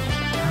के साथ।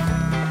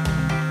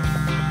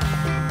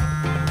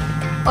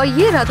 और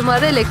ये रहा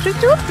तुम्हारा इलेक्ट्रिक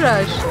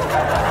टूथब्रश।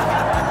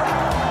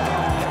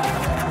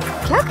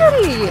 क्या कर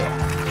रही है ये?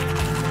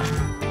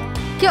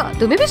 क्या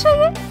तुम्हें भी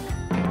चाहिए?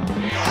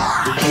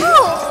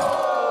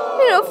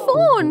 मेरा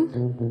फोन।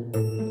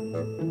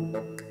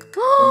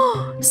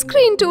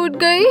 स्क्रीन टूट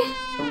गई।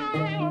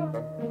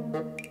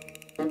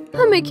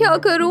 मैं क्या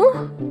करूं?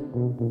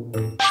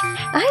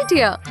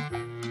 आइडिया।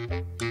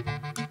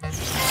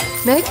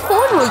 मैं एक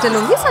फोन होल्डर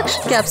लूंगी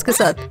सक्शन कैप्स के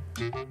साथ।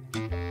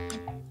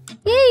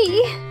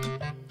 ये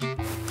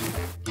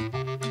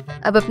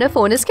अब अपना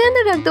फोन इसके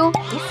अंदर रख दो।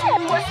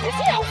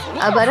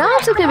 अब आराम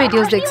से अपने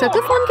वीडियोस देख सकते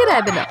हो फोन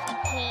गिराए बिना।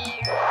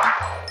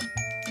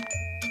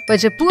 पर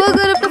जब पुआ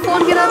अगर अपना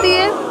फोन गिरा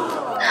दिए,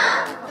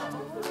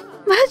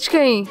 बच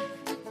गई।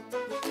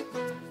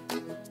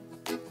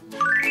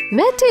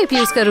 मैं टेप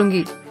यूज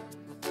करूंगी।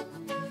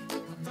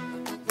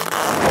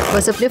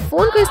 बस अपने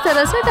फोन को इस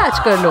तरह से अटैच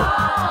कर लो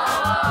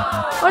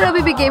और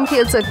अभी भी गेम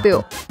खेल सकते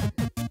हो।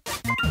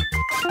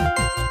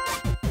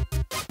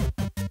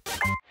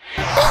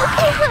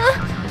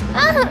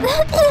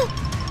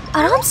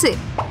 आराम से।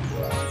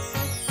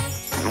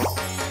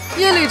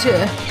 ये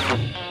लीजिए,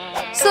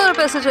 100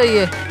 पैसे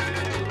चाहिए।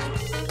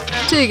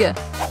 ठीक है,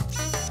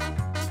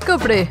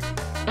 कपड़े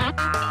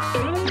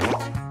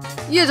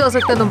ये जा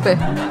सकता है तुम पे।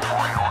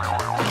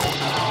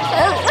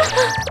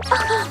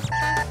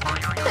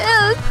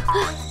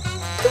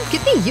 तुम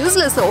कितनी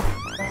यूजलेस हो।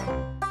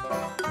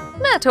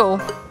 बैठो।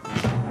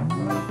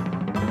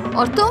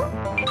 और तुम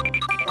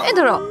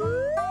इधर आओ।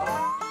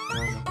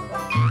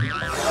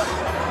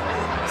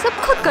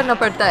 सब खुद करना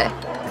पड़ता है।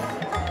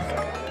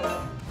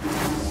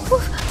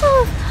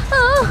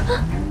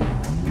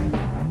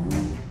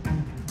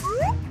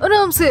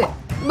 आराम से,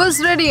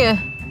 बस रेडी है।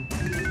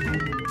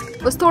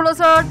 बस थोड़ा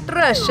सा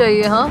ट्रैश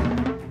चाहिए। हाँ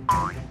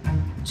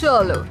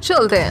चलो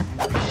चलते हैं।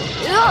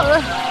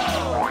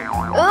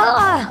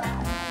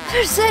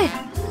 फिर से।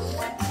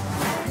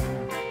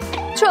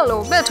 चलो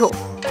बैठो।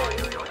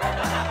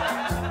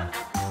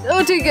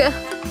 ठीक है।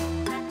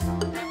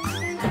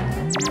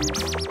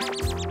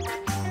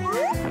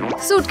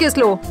 सूटकेस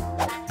लो।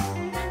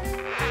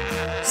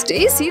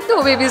 स्टेसी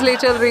 2 बेबीज ले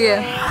चल रही है।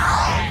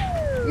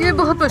 ये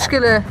बहुत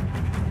मुश्किल है।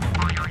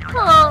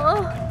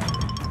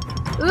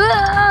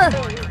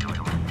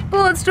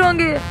 बहुत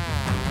स्ट्रॉन्ग है।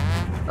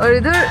 और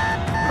इधर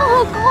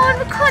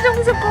कौन खा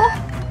जाऊंगी सबको।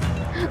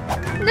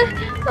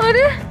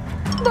 अरे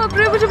बाप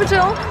रे, मुझे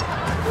बचाओ।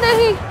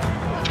 नहीं,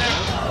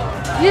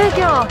 ये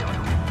क्या।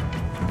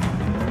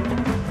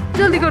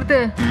 जल्दी करते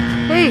हैं।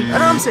 हे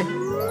आराम से।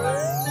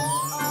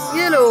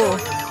 ये लो,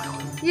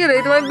 ये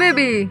रही तुम्हारी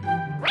बेबी।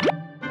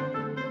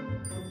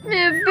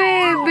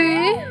 बेबी।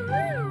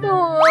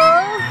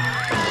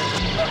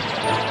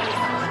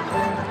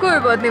 कोई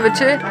बात नहीं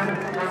बच्चे।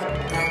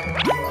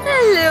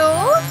 हेलो।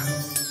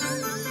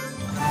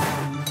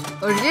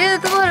 और ये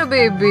तुम्हारा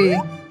बेबी।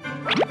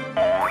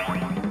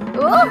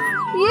 ओह,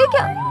 ये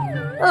क्या।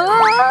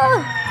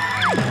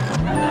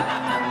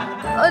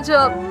 अच्छा,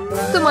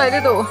 तुम्हारे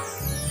दो।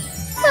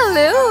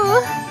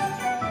 हेलो।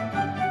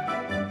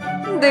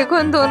 देखो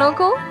इन दोनों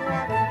को।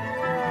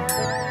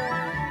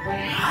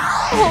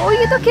 ओह,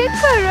 ये तो केक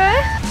कर रहा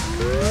है।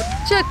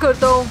 चेक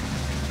करता हूँ।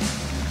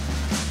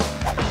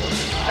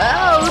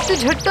 उसे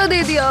झटका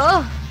दे दिया।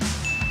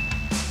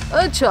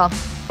 अच्छा,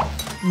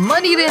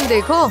 मनी रेन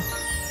देखो,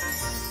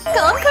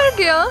 काम कर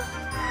गया।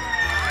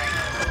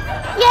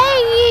 ये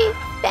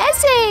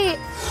पैसे।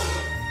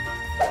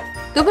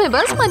 तुम्हें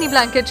बस मनी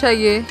ब्लैंकेट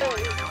चाहिए।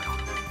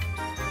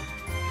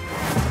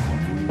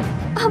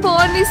 अब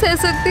और नहीं सह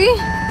सकती।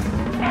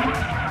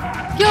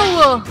 क्या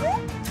हुआ?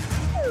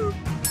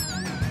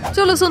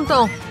 चलो सुनता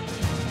हूँ।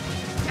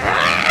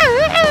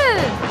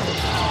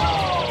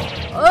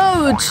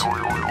 आउच!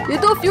 ये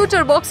तो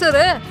फ्यूचर बॉक्सर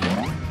है।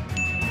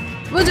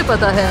 मुझे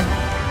पता है।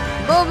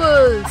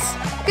 बबल्स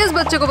किस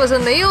बच्चे को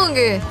पसंद नहीं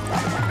होंगे।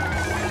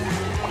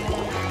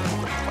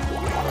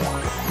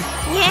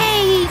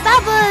 ये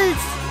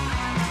बबल्स।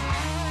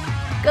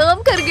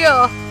 काम कर गया।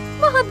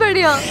 बहुत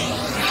बढ़िया।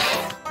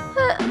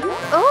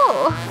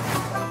 ओह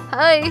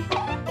हाय,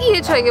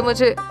 ये चाहिए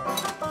मुझे।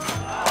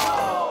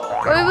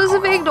 और वो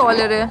सिर्फ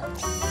 $1 है।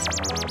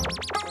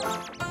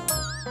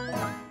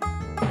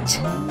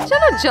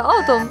 चलो जाओ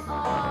तुम।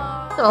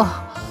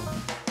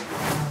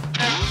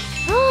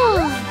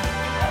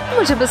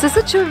 मुझे बस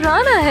इसे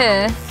चुराना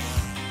है।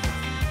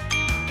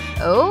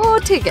 ओह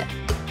ठीक है।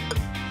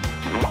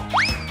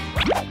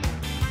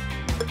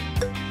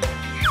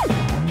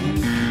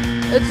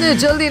 इतनी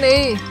जल्दी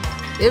नहीं,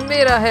 ये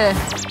मेरा है।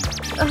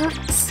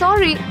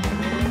 सॉरी,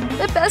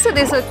 मैं पैसे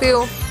दे सकती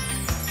हूँ।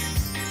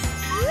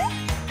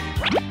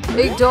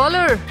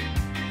 $1।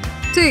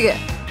 ठीक है,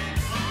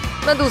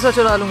 मैं दूसरा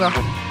चुरा लूंगा।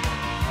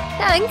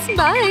 Thanks,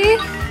 bye.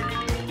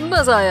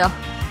 मजा आया।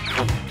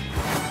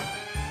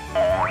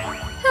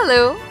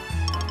 हेलो,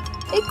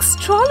 एक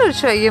स्ट्रॉलर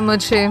चाहिए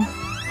मुझे।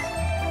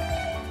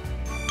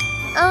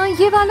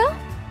 ये वाला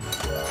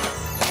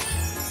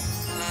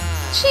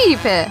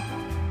चीप है।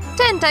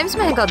 10 टाइम्स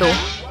महंगा दो।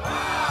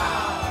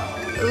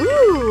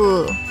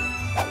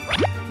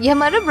 ये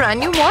हमारा ब्रांड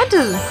न्यू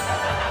मॉडल।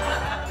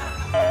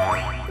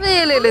 मैं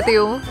ये ले लेती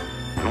हूँ।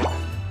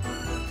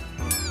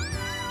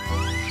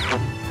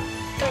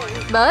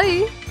 बाय।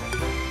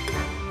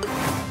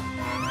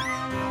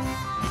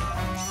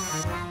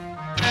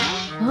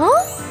 हाँ?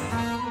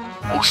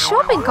 एक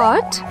शॉपिंग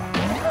कार्ट?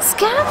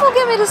 स्कैम हो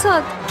गया मेरे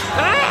साथ।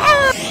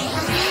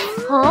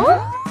 हाँ?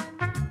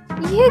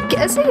 ये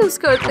कैसे यूज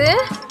करते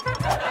हैं?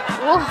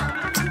 ओह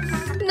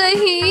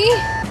नहीं,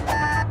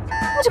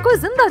 मुझे कोई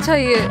जिंदा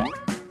चाहिए।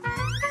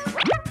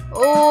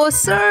 ओह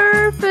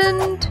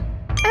सर्पेंट।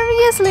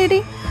 Yes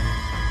lady.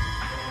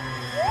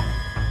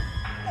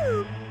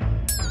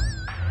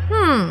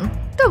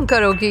 तुम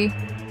करोगी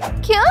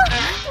क्या?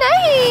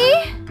 नहीं।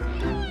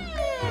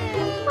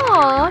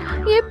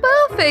 ये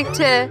परफेक्ट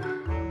है।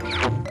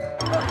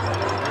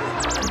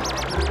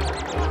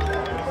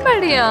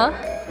 बढ़िया।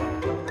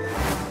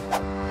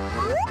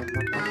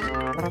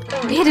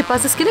 मेरे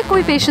पास इसके लिए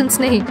कोई पेशेंस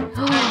नहीं।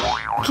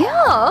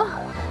 क्या?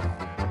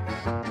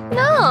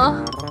 ना।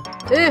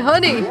 ए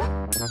हनी।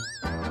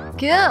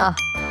 क्या?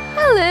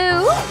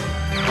 हेलो।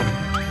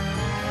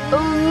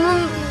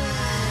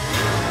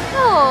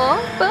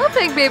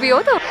 परफेक्ट बेबी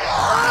हो तो।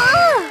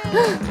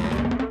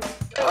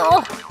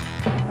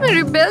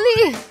 मेरी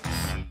बेली।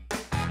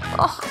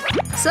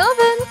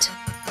 सर्वेंट।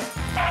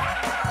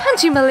 हाँ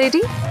जी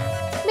मिलेडी,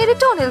 मेरे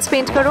टोनल्स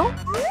पेंट करो।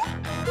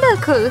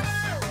 बिल्कुल।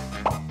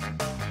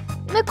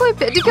 मैं कोई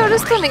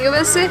पेडिक्योरिस्ट तो नहीं हूँ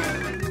वैसे।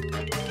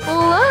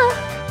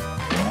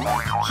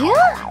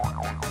 क्या?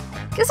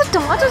 कैसे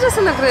टमाटर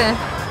जैसे लग रहे हैं?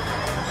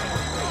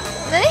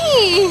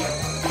 नहीं।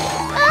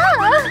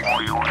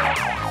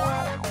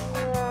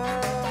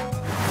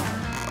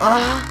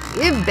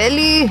 ये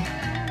बेली।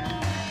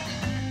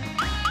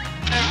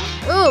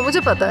 ओह मुझे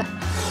पता है,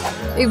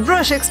 एक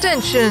ब्रश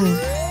एक्सटेंशन।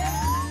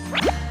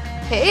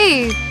 हे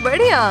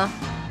बढ़िया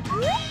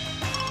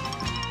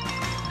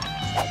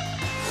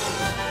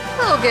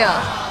हो गया।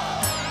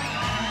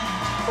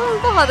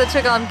 बहुत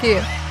अच्छे काम किए।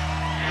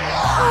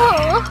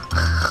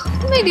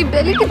 मेरी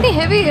बेली कितनी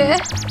हेवी है।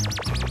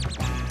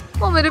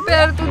 ओ मेरे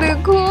पैर तो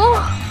देखो,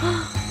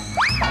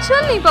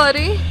 चल नहीं पा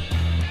रही।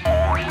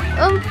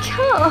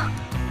 क्या?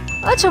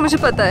 अच्छा मुझे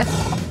पता है,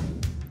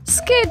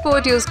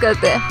 स्केटबोर्ड यूज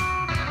करते हैं।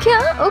 क्या?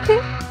 ओके।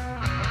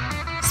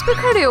 इस पे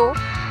खड़े हो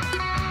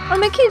और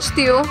मैं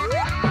खींचती हूँ।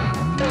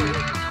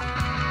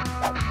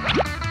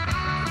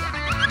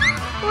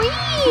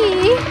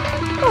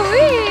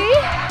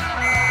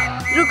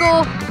 रुको,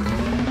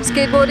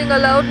 स्केटबोर्डिंग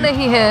अलाउड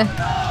नहीं है।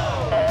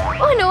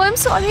 Oh no, I am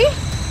sorry.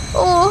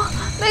 ओह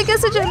मैं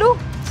कैसे चलूं?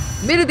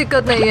 मेरी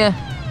दिक्कत नहीं है।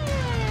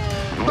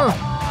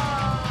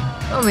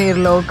 अमीर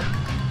लोग।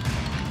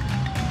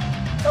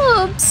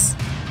 Oops.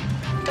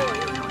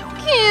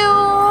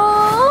 क्यों?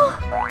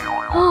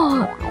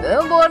 मैं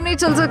और नहीं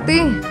चल सकती।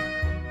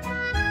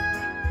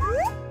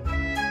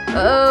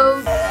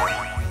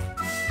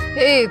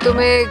 हे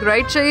तुम्हें एक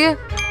राइड चाहिए?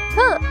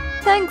 हाँ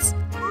थैंक्स।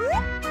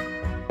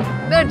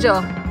 बैठ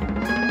जाओ,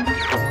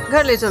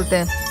 घर ले चलते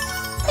हैं।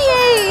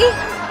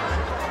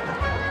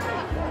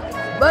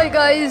 Bye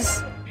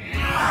guys.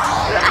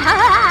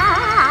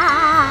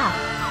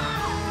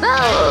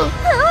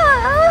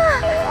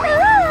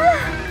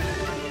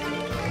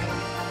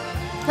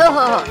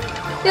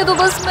 ये तो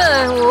बस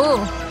मैं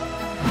हूँ।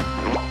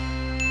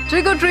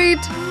 ट्रिक और ट्रीट।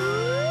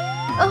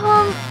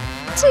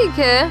 ठीक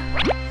है,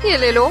 ये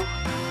ले लो।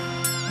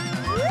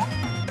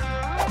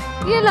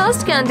 ये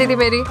लास्ट कैंडी थी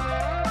मेरी।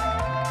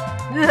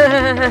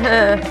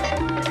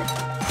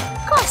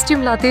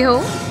 कॉस्ट्यूम लाती हूँ।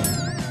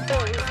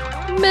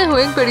 मैं हूँ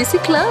एक बड़ी सी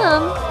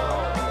क्लाम।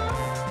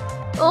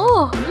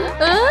 ओह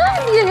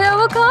ये है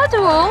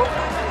एवोकाडो।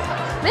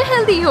 मैं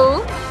हेल्दी हूँ।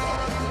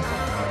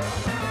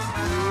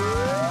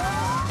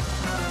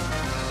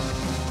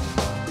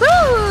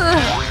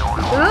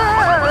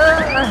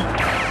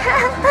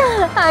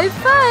 High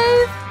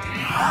five.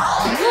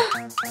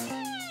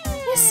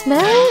 ये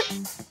स्मेल।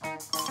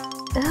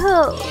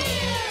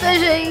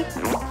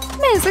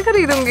 मैं इसे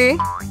खरीदूंगी।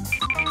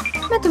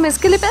 मैं तुम्हें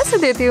इसके लिए पैसे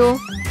देती हूँ।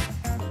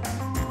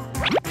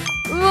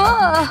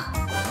 वाह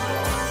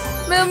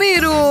मैं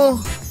अमीर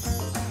हूँ।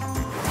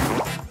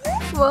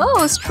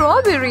 वाह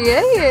स्ट्रॉबेरी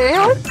है ये,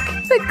 और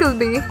पिकल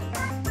भी।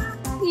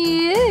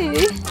 ये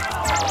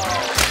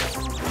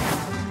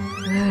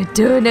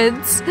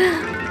डोनट्स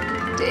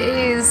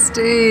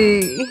टेस्टी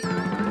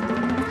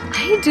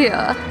आइडिया।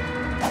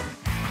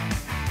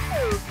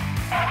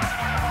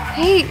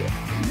 हे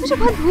मुझे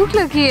बहुत भूख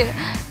लगी है।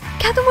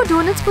 क्या तुम वो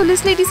डोनट्स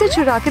पुलिस लेडी से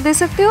चुरा के दे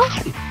सकते हो?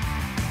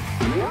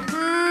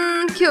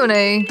 क्यों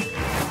नहीं।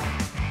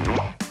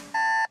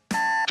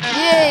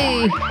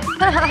 ये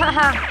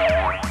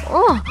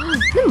ओह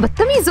तुम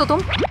बदतमीज हो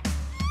तुम।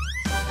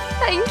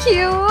 Thank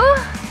you.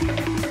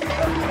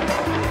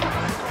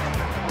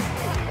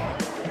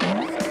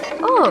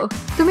 ओह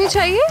तुम्हें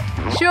चाहिए?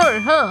 श्योर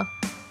हाँ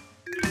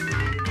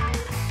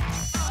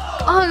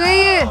आ गई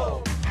है,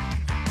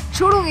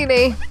 छोड़ूंगी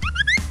नहीं।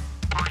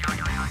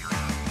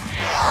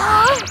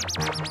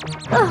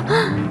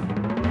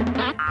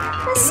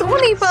 मैं सो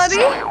नहीं पा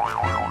रही।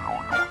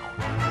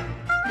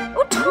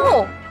 उठो।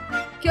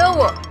 क्या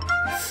हुआ?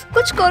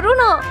 कुछ करो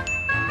ना।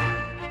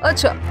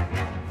 अच्छा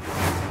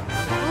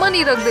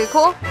मनी रख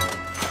देखो।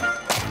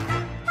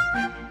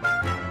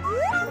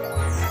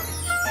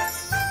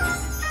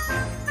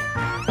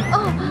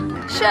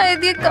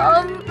 शायद ये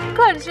काम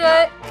कर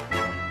जाए।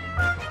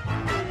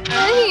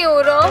 नहीं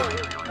हो रहा।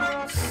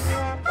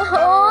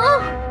 हाँ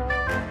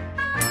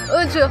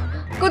अच्छा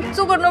कुछ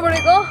तो करना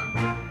पड़ेगा।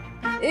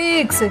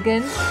 एक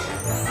सेकेंड,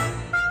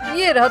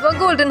 ये रहा था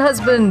गोल्डन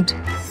हस्बैंड।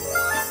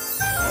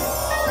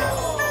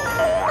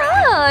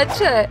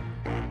 अच्छा है,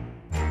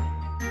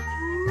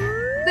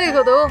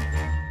 देखो तो,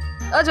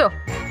 आ जाओ।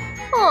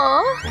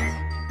 हाँ,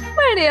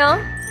 बढ़िया।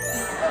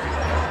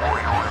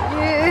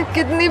 ये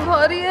कितनी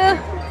भारी है।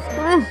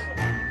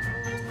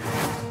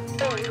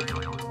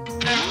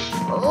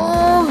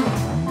 ओह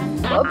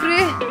बाप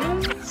रे।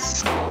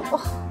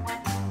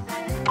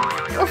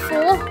 ओफो,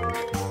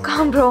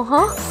 काम रहो।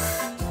 हाँ,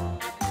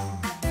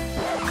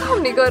 काम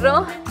नहीं कर रहा।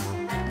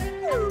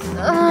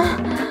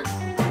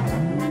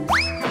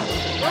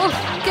 ओह,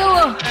 क्या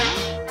हुआ?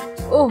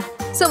 ओह,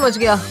 समझ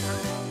गया।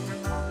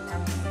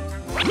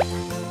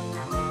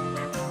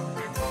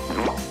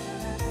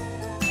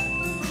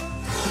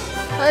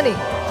 हनी,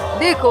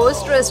 देखो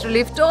stress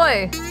relief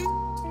toy.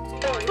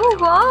 Oh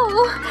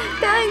wow,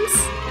 thanks.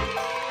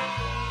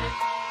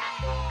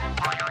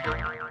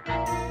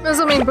 मैं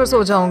जमीन पर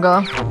सो जाऊंगा।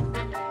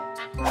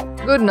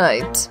 Good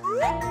night.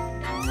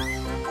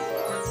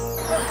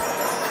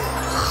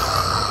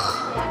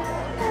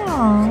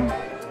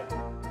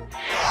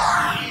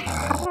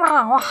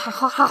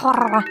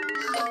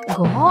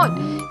 गॉड,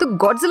 तो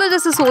गॉडजिला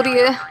जैसे सो रही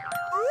है।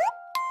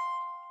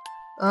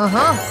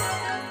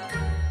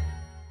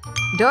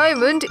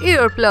 Diamond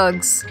ear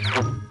plugs.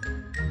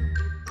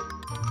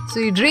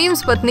 Sweet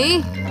dreams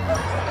पत्नी।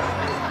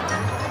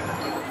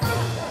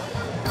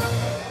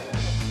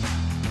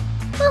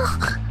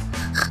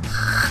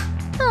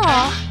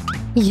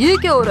 ये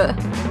क्या हो रहा है?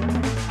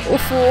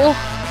 ओफो,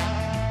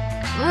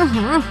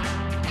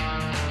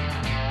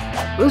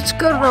 कुछ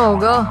करना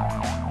होगा।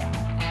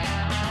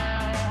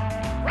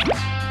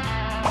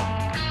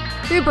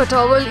 Paper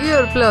towel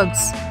ear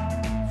plugs,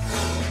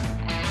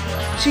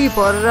 cheap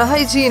और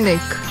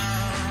हाइजीनिक।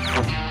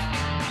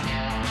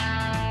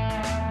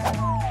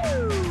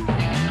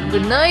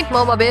 गुड नाइट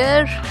मामा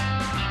बेयर।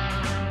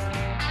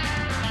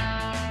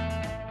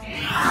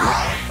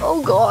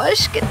 ओह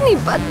गॉश, कितनी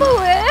बदबू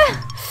है।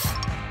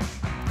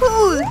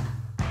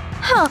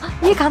 हाँ,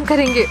 ये काम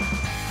करेंगे।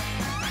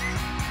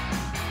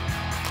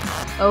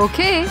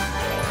 ओके,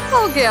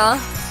 हो गया।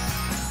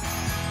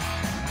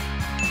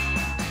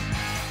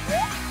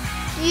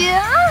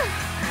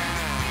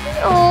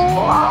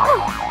 ओह,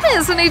 मैं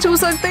इसे नहीं छू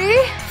सकती।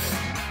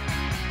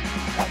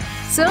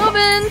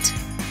 सर्वेंट,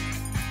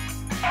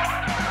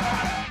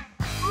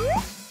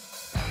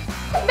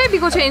 बेबी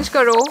को चेंज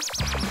करो।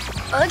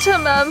 अच्छा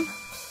मैम।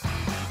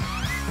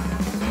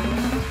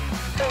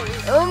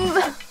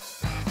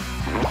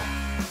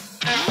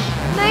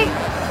 नहीं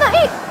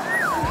नहीं,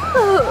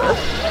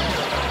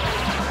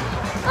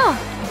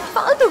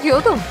 फालतू क्यों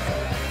तुम?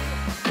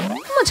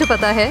 मुझे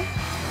पता है,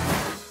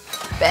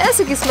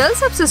 पैसे की स्मेल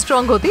सबसे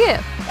स्ट्रॉन्ग होती है।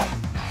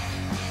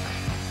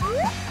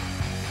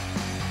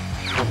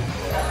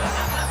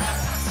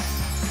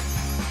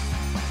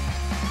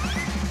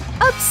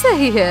 अब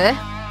सही है।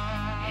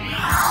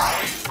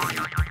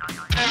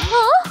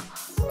 हाँ?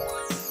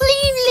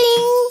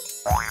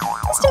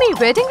 मेरी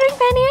वेडिंग रिंग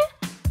पहनी है।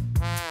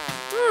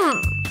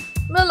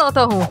 मैं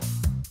लाता हूँ।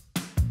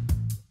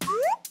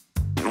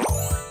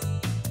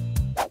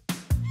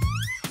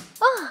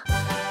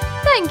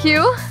 Thank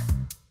you.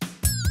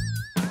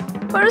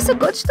 पर उसे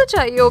कुछ तो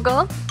चाहिए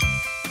होगा।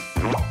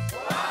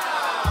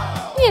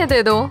 ये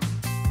दे दो।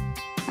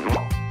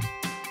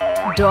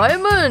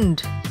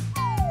 डायमंड।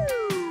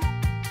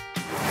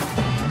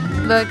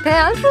 वक्त है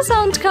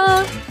अल्ट्रासाउंड का।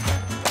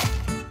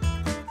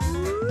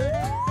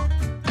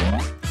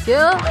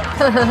 क्या?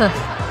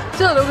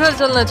 चलो घर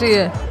चलना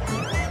चाहिए।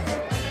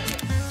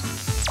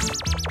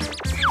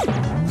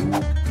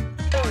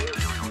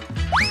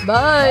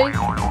 बाय।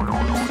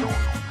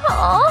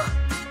 हाँ?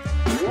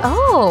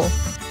 ओह,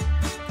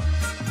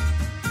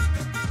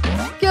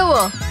 क्या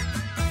हुआ?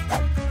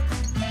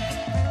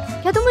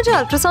 क्या तुम मुझे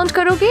अल्ट्रासाउंड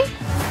करोगी?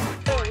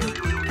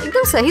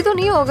 एकदम सही तो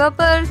नहीं होगा,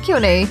 पर क्यों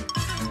नहीं।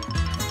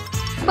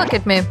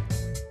 बकेट में।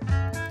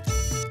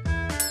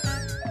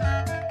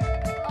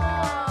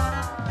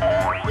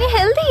 ये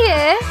हेल्दी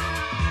है।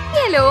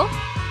 ये लो।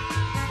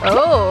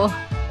 ओह,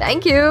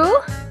 थैंक यू।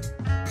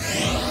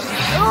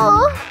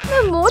 ओह,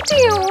 मैं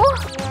मोटी हूँ।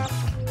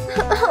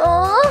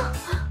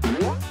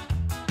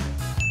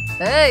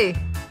 हे,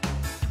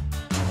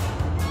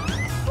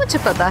 मुझे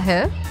पता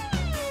है।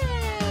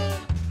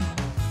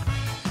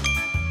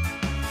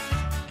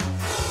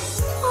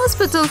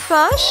 Hospital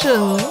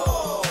fashion.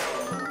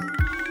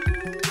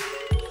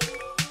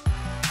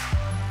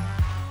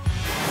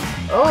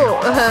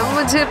 ओह,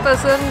 मुझे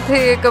पसंद थे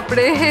ये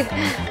कपड़े।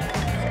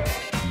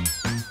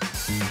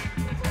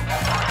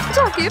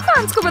 जाके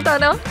फैंस को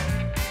बताना।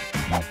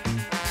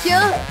 क्या?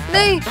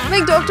 नहीं, मैं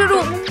एक डॉक्टर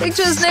हूँ,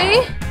 पिक्चर्स नहीं।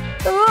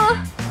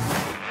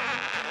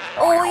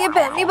 ओह, ये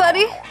पहन नहीं पा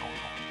रही।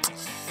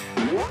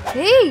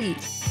 हे,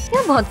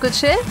 क्या बहुत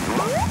कुछ है।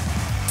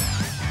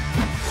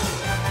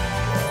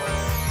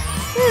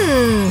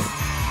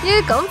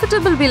 ये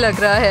कंफर्टेबल भी लग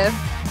रहा है।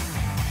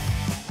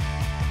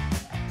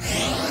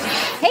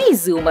 हे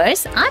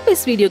ज़ूमर्स, आप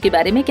इस वीडियो के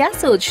बारे में क्या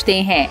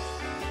सोचते हैं?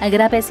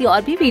 अगर आप ऐसी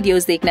और भी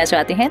वीडियोस देखना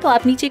चाहते हैं तो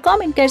आप नीचे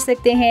कमेंट कर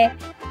सकते हैं।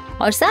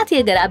 और साथ ही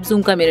अगर आप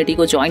जूम कम्युनिटी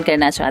को ज्वाइन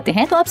करना चाहते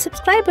हैं तो आप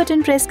सब्सक्राइब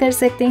बटन प्रेस कर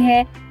सकते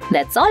हैं।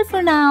 That's all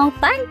for now.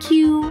 Thank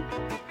you.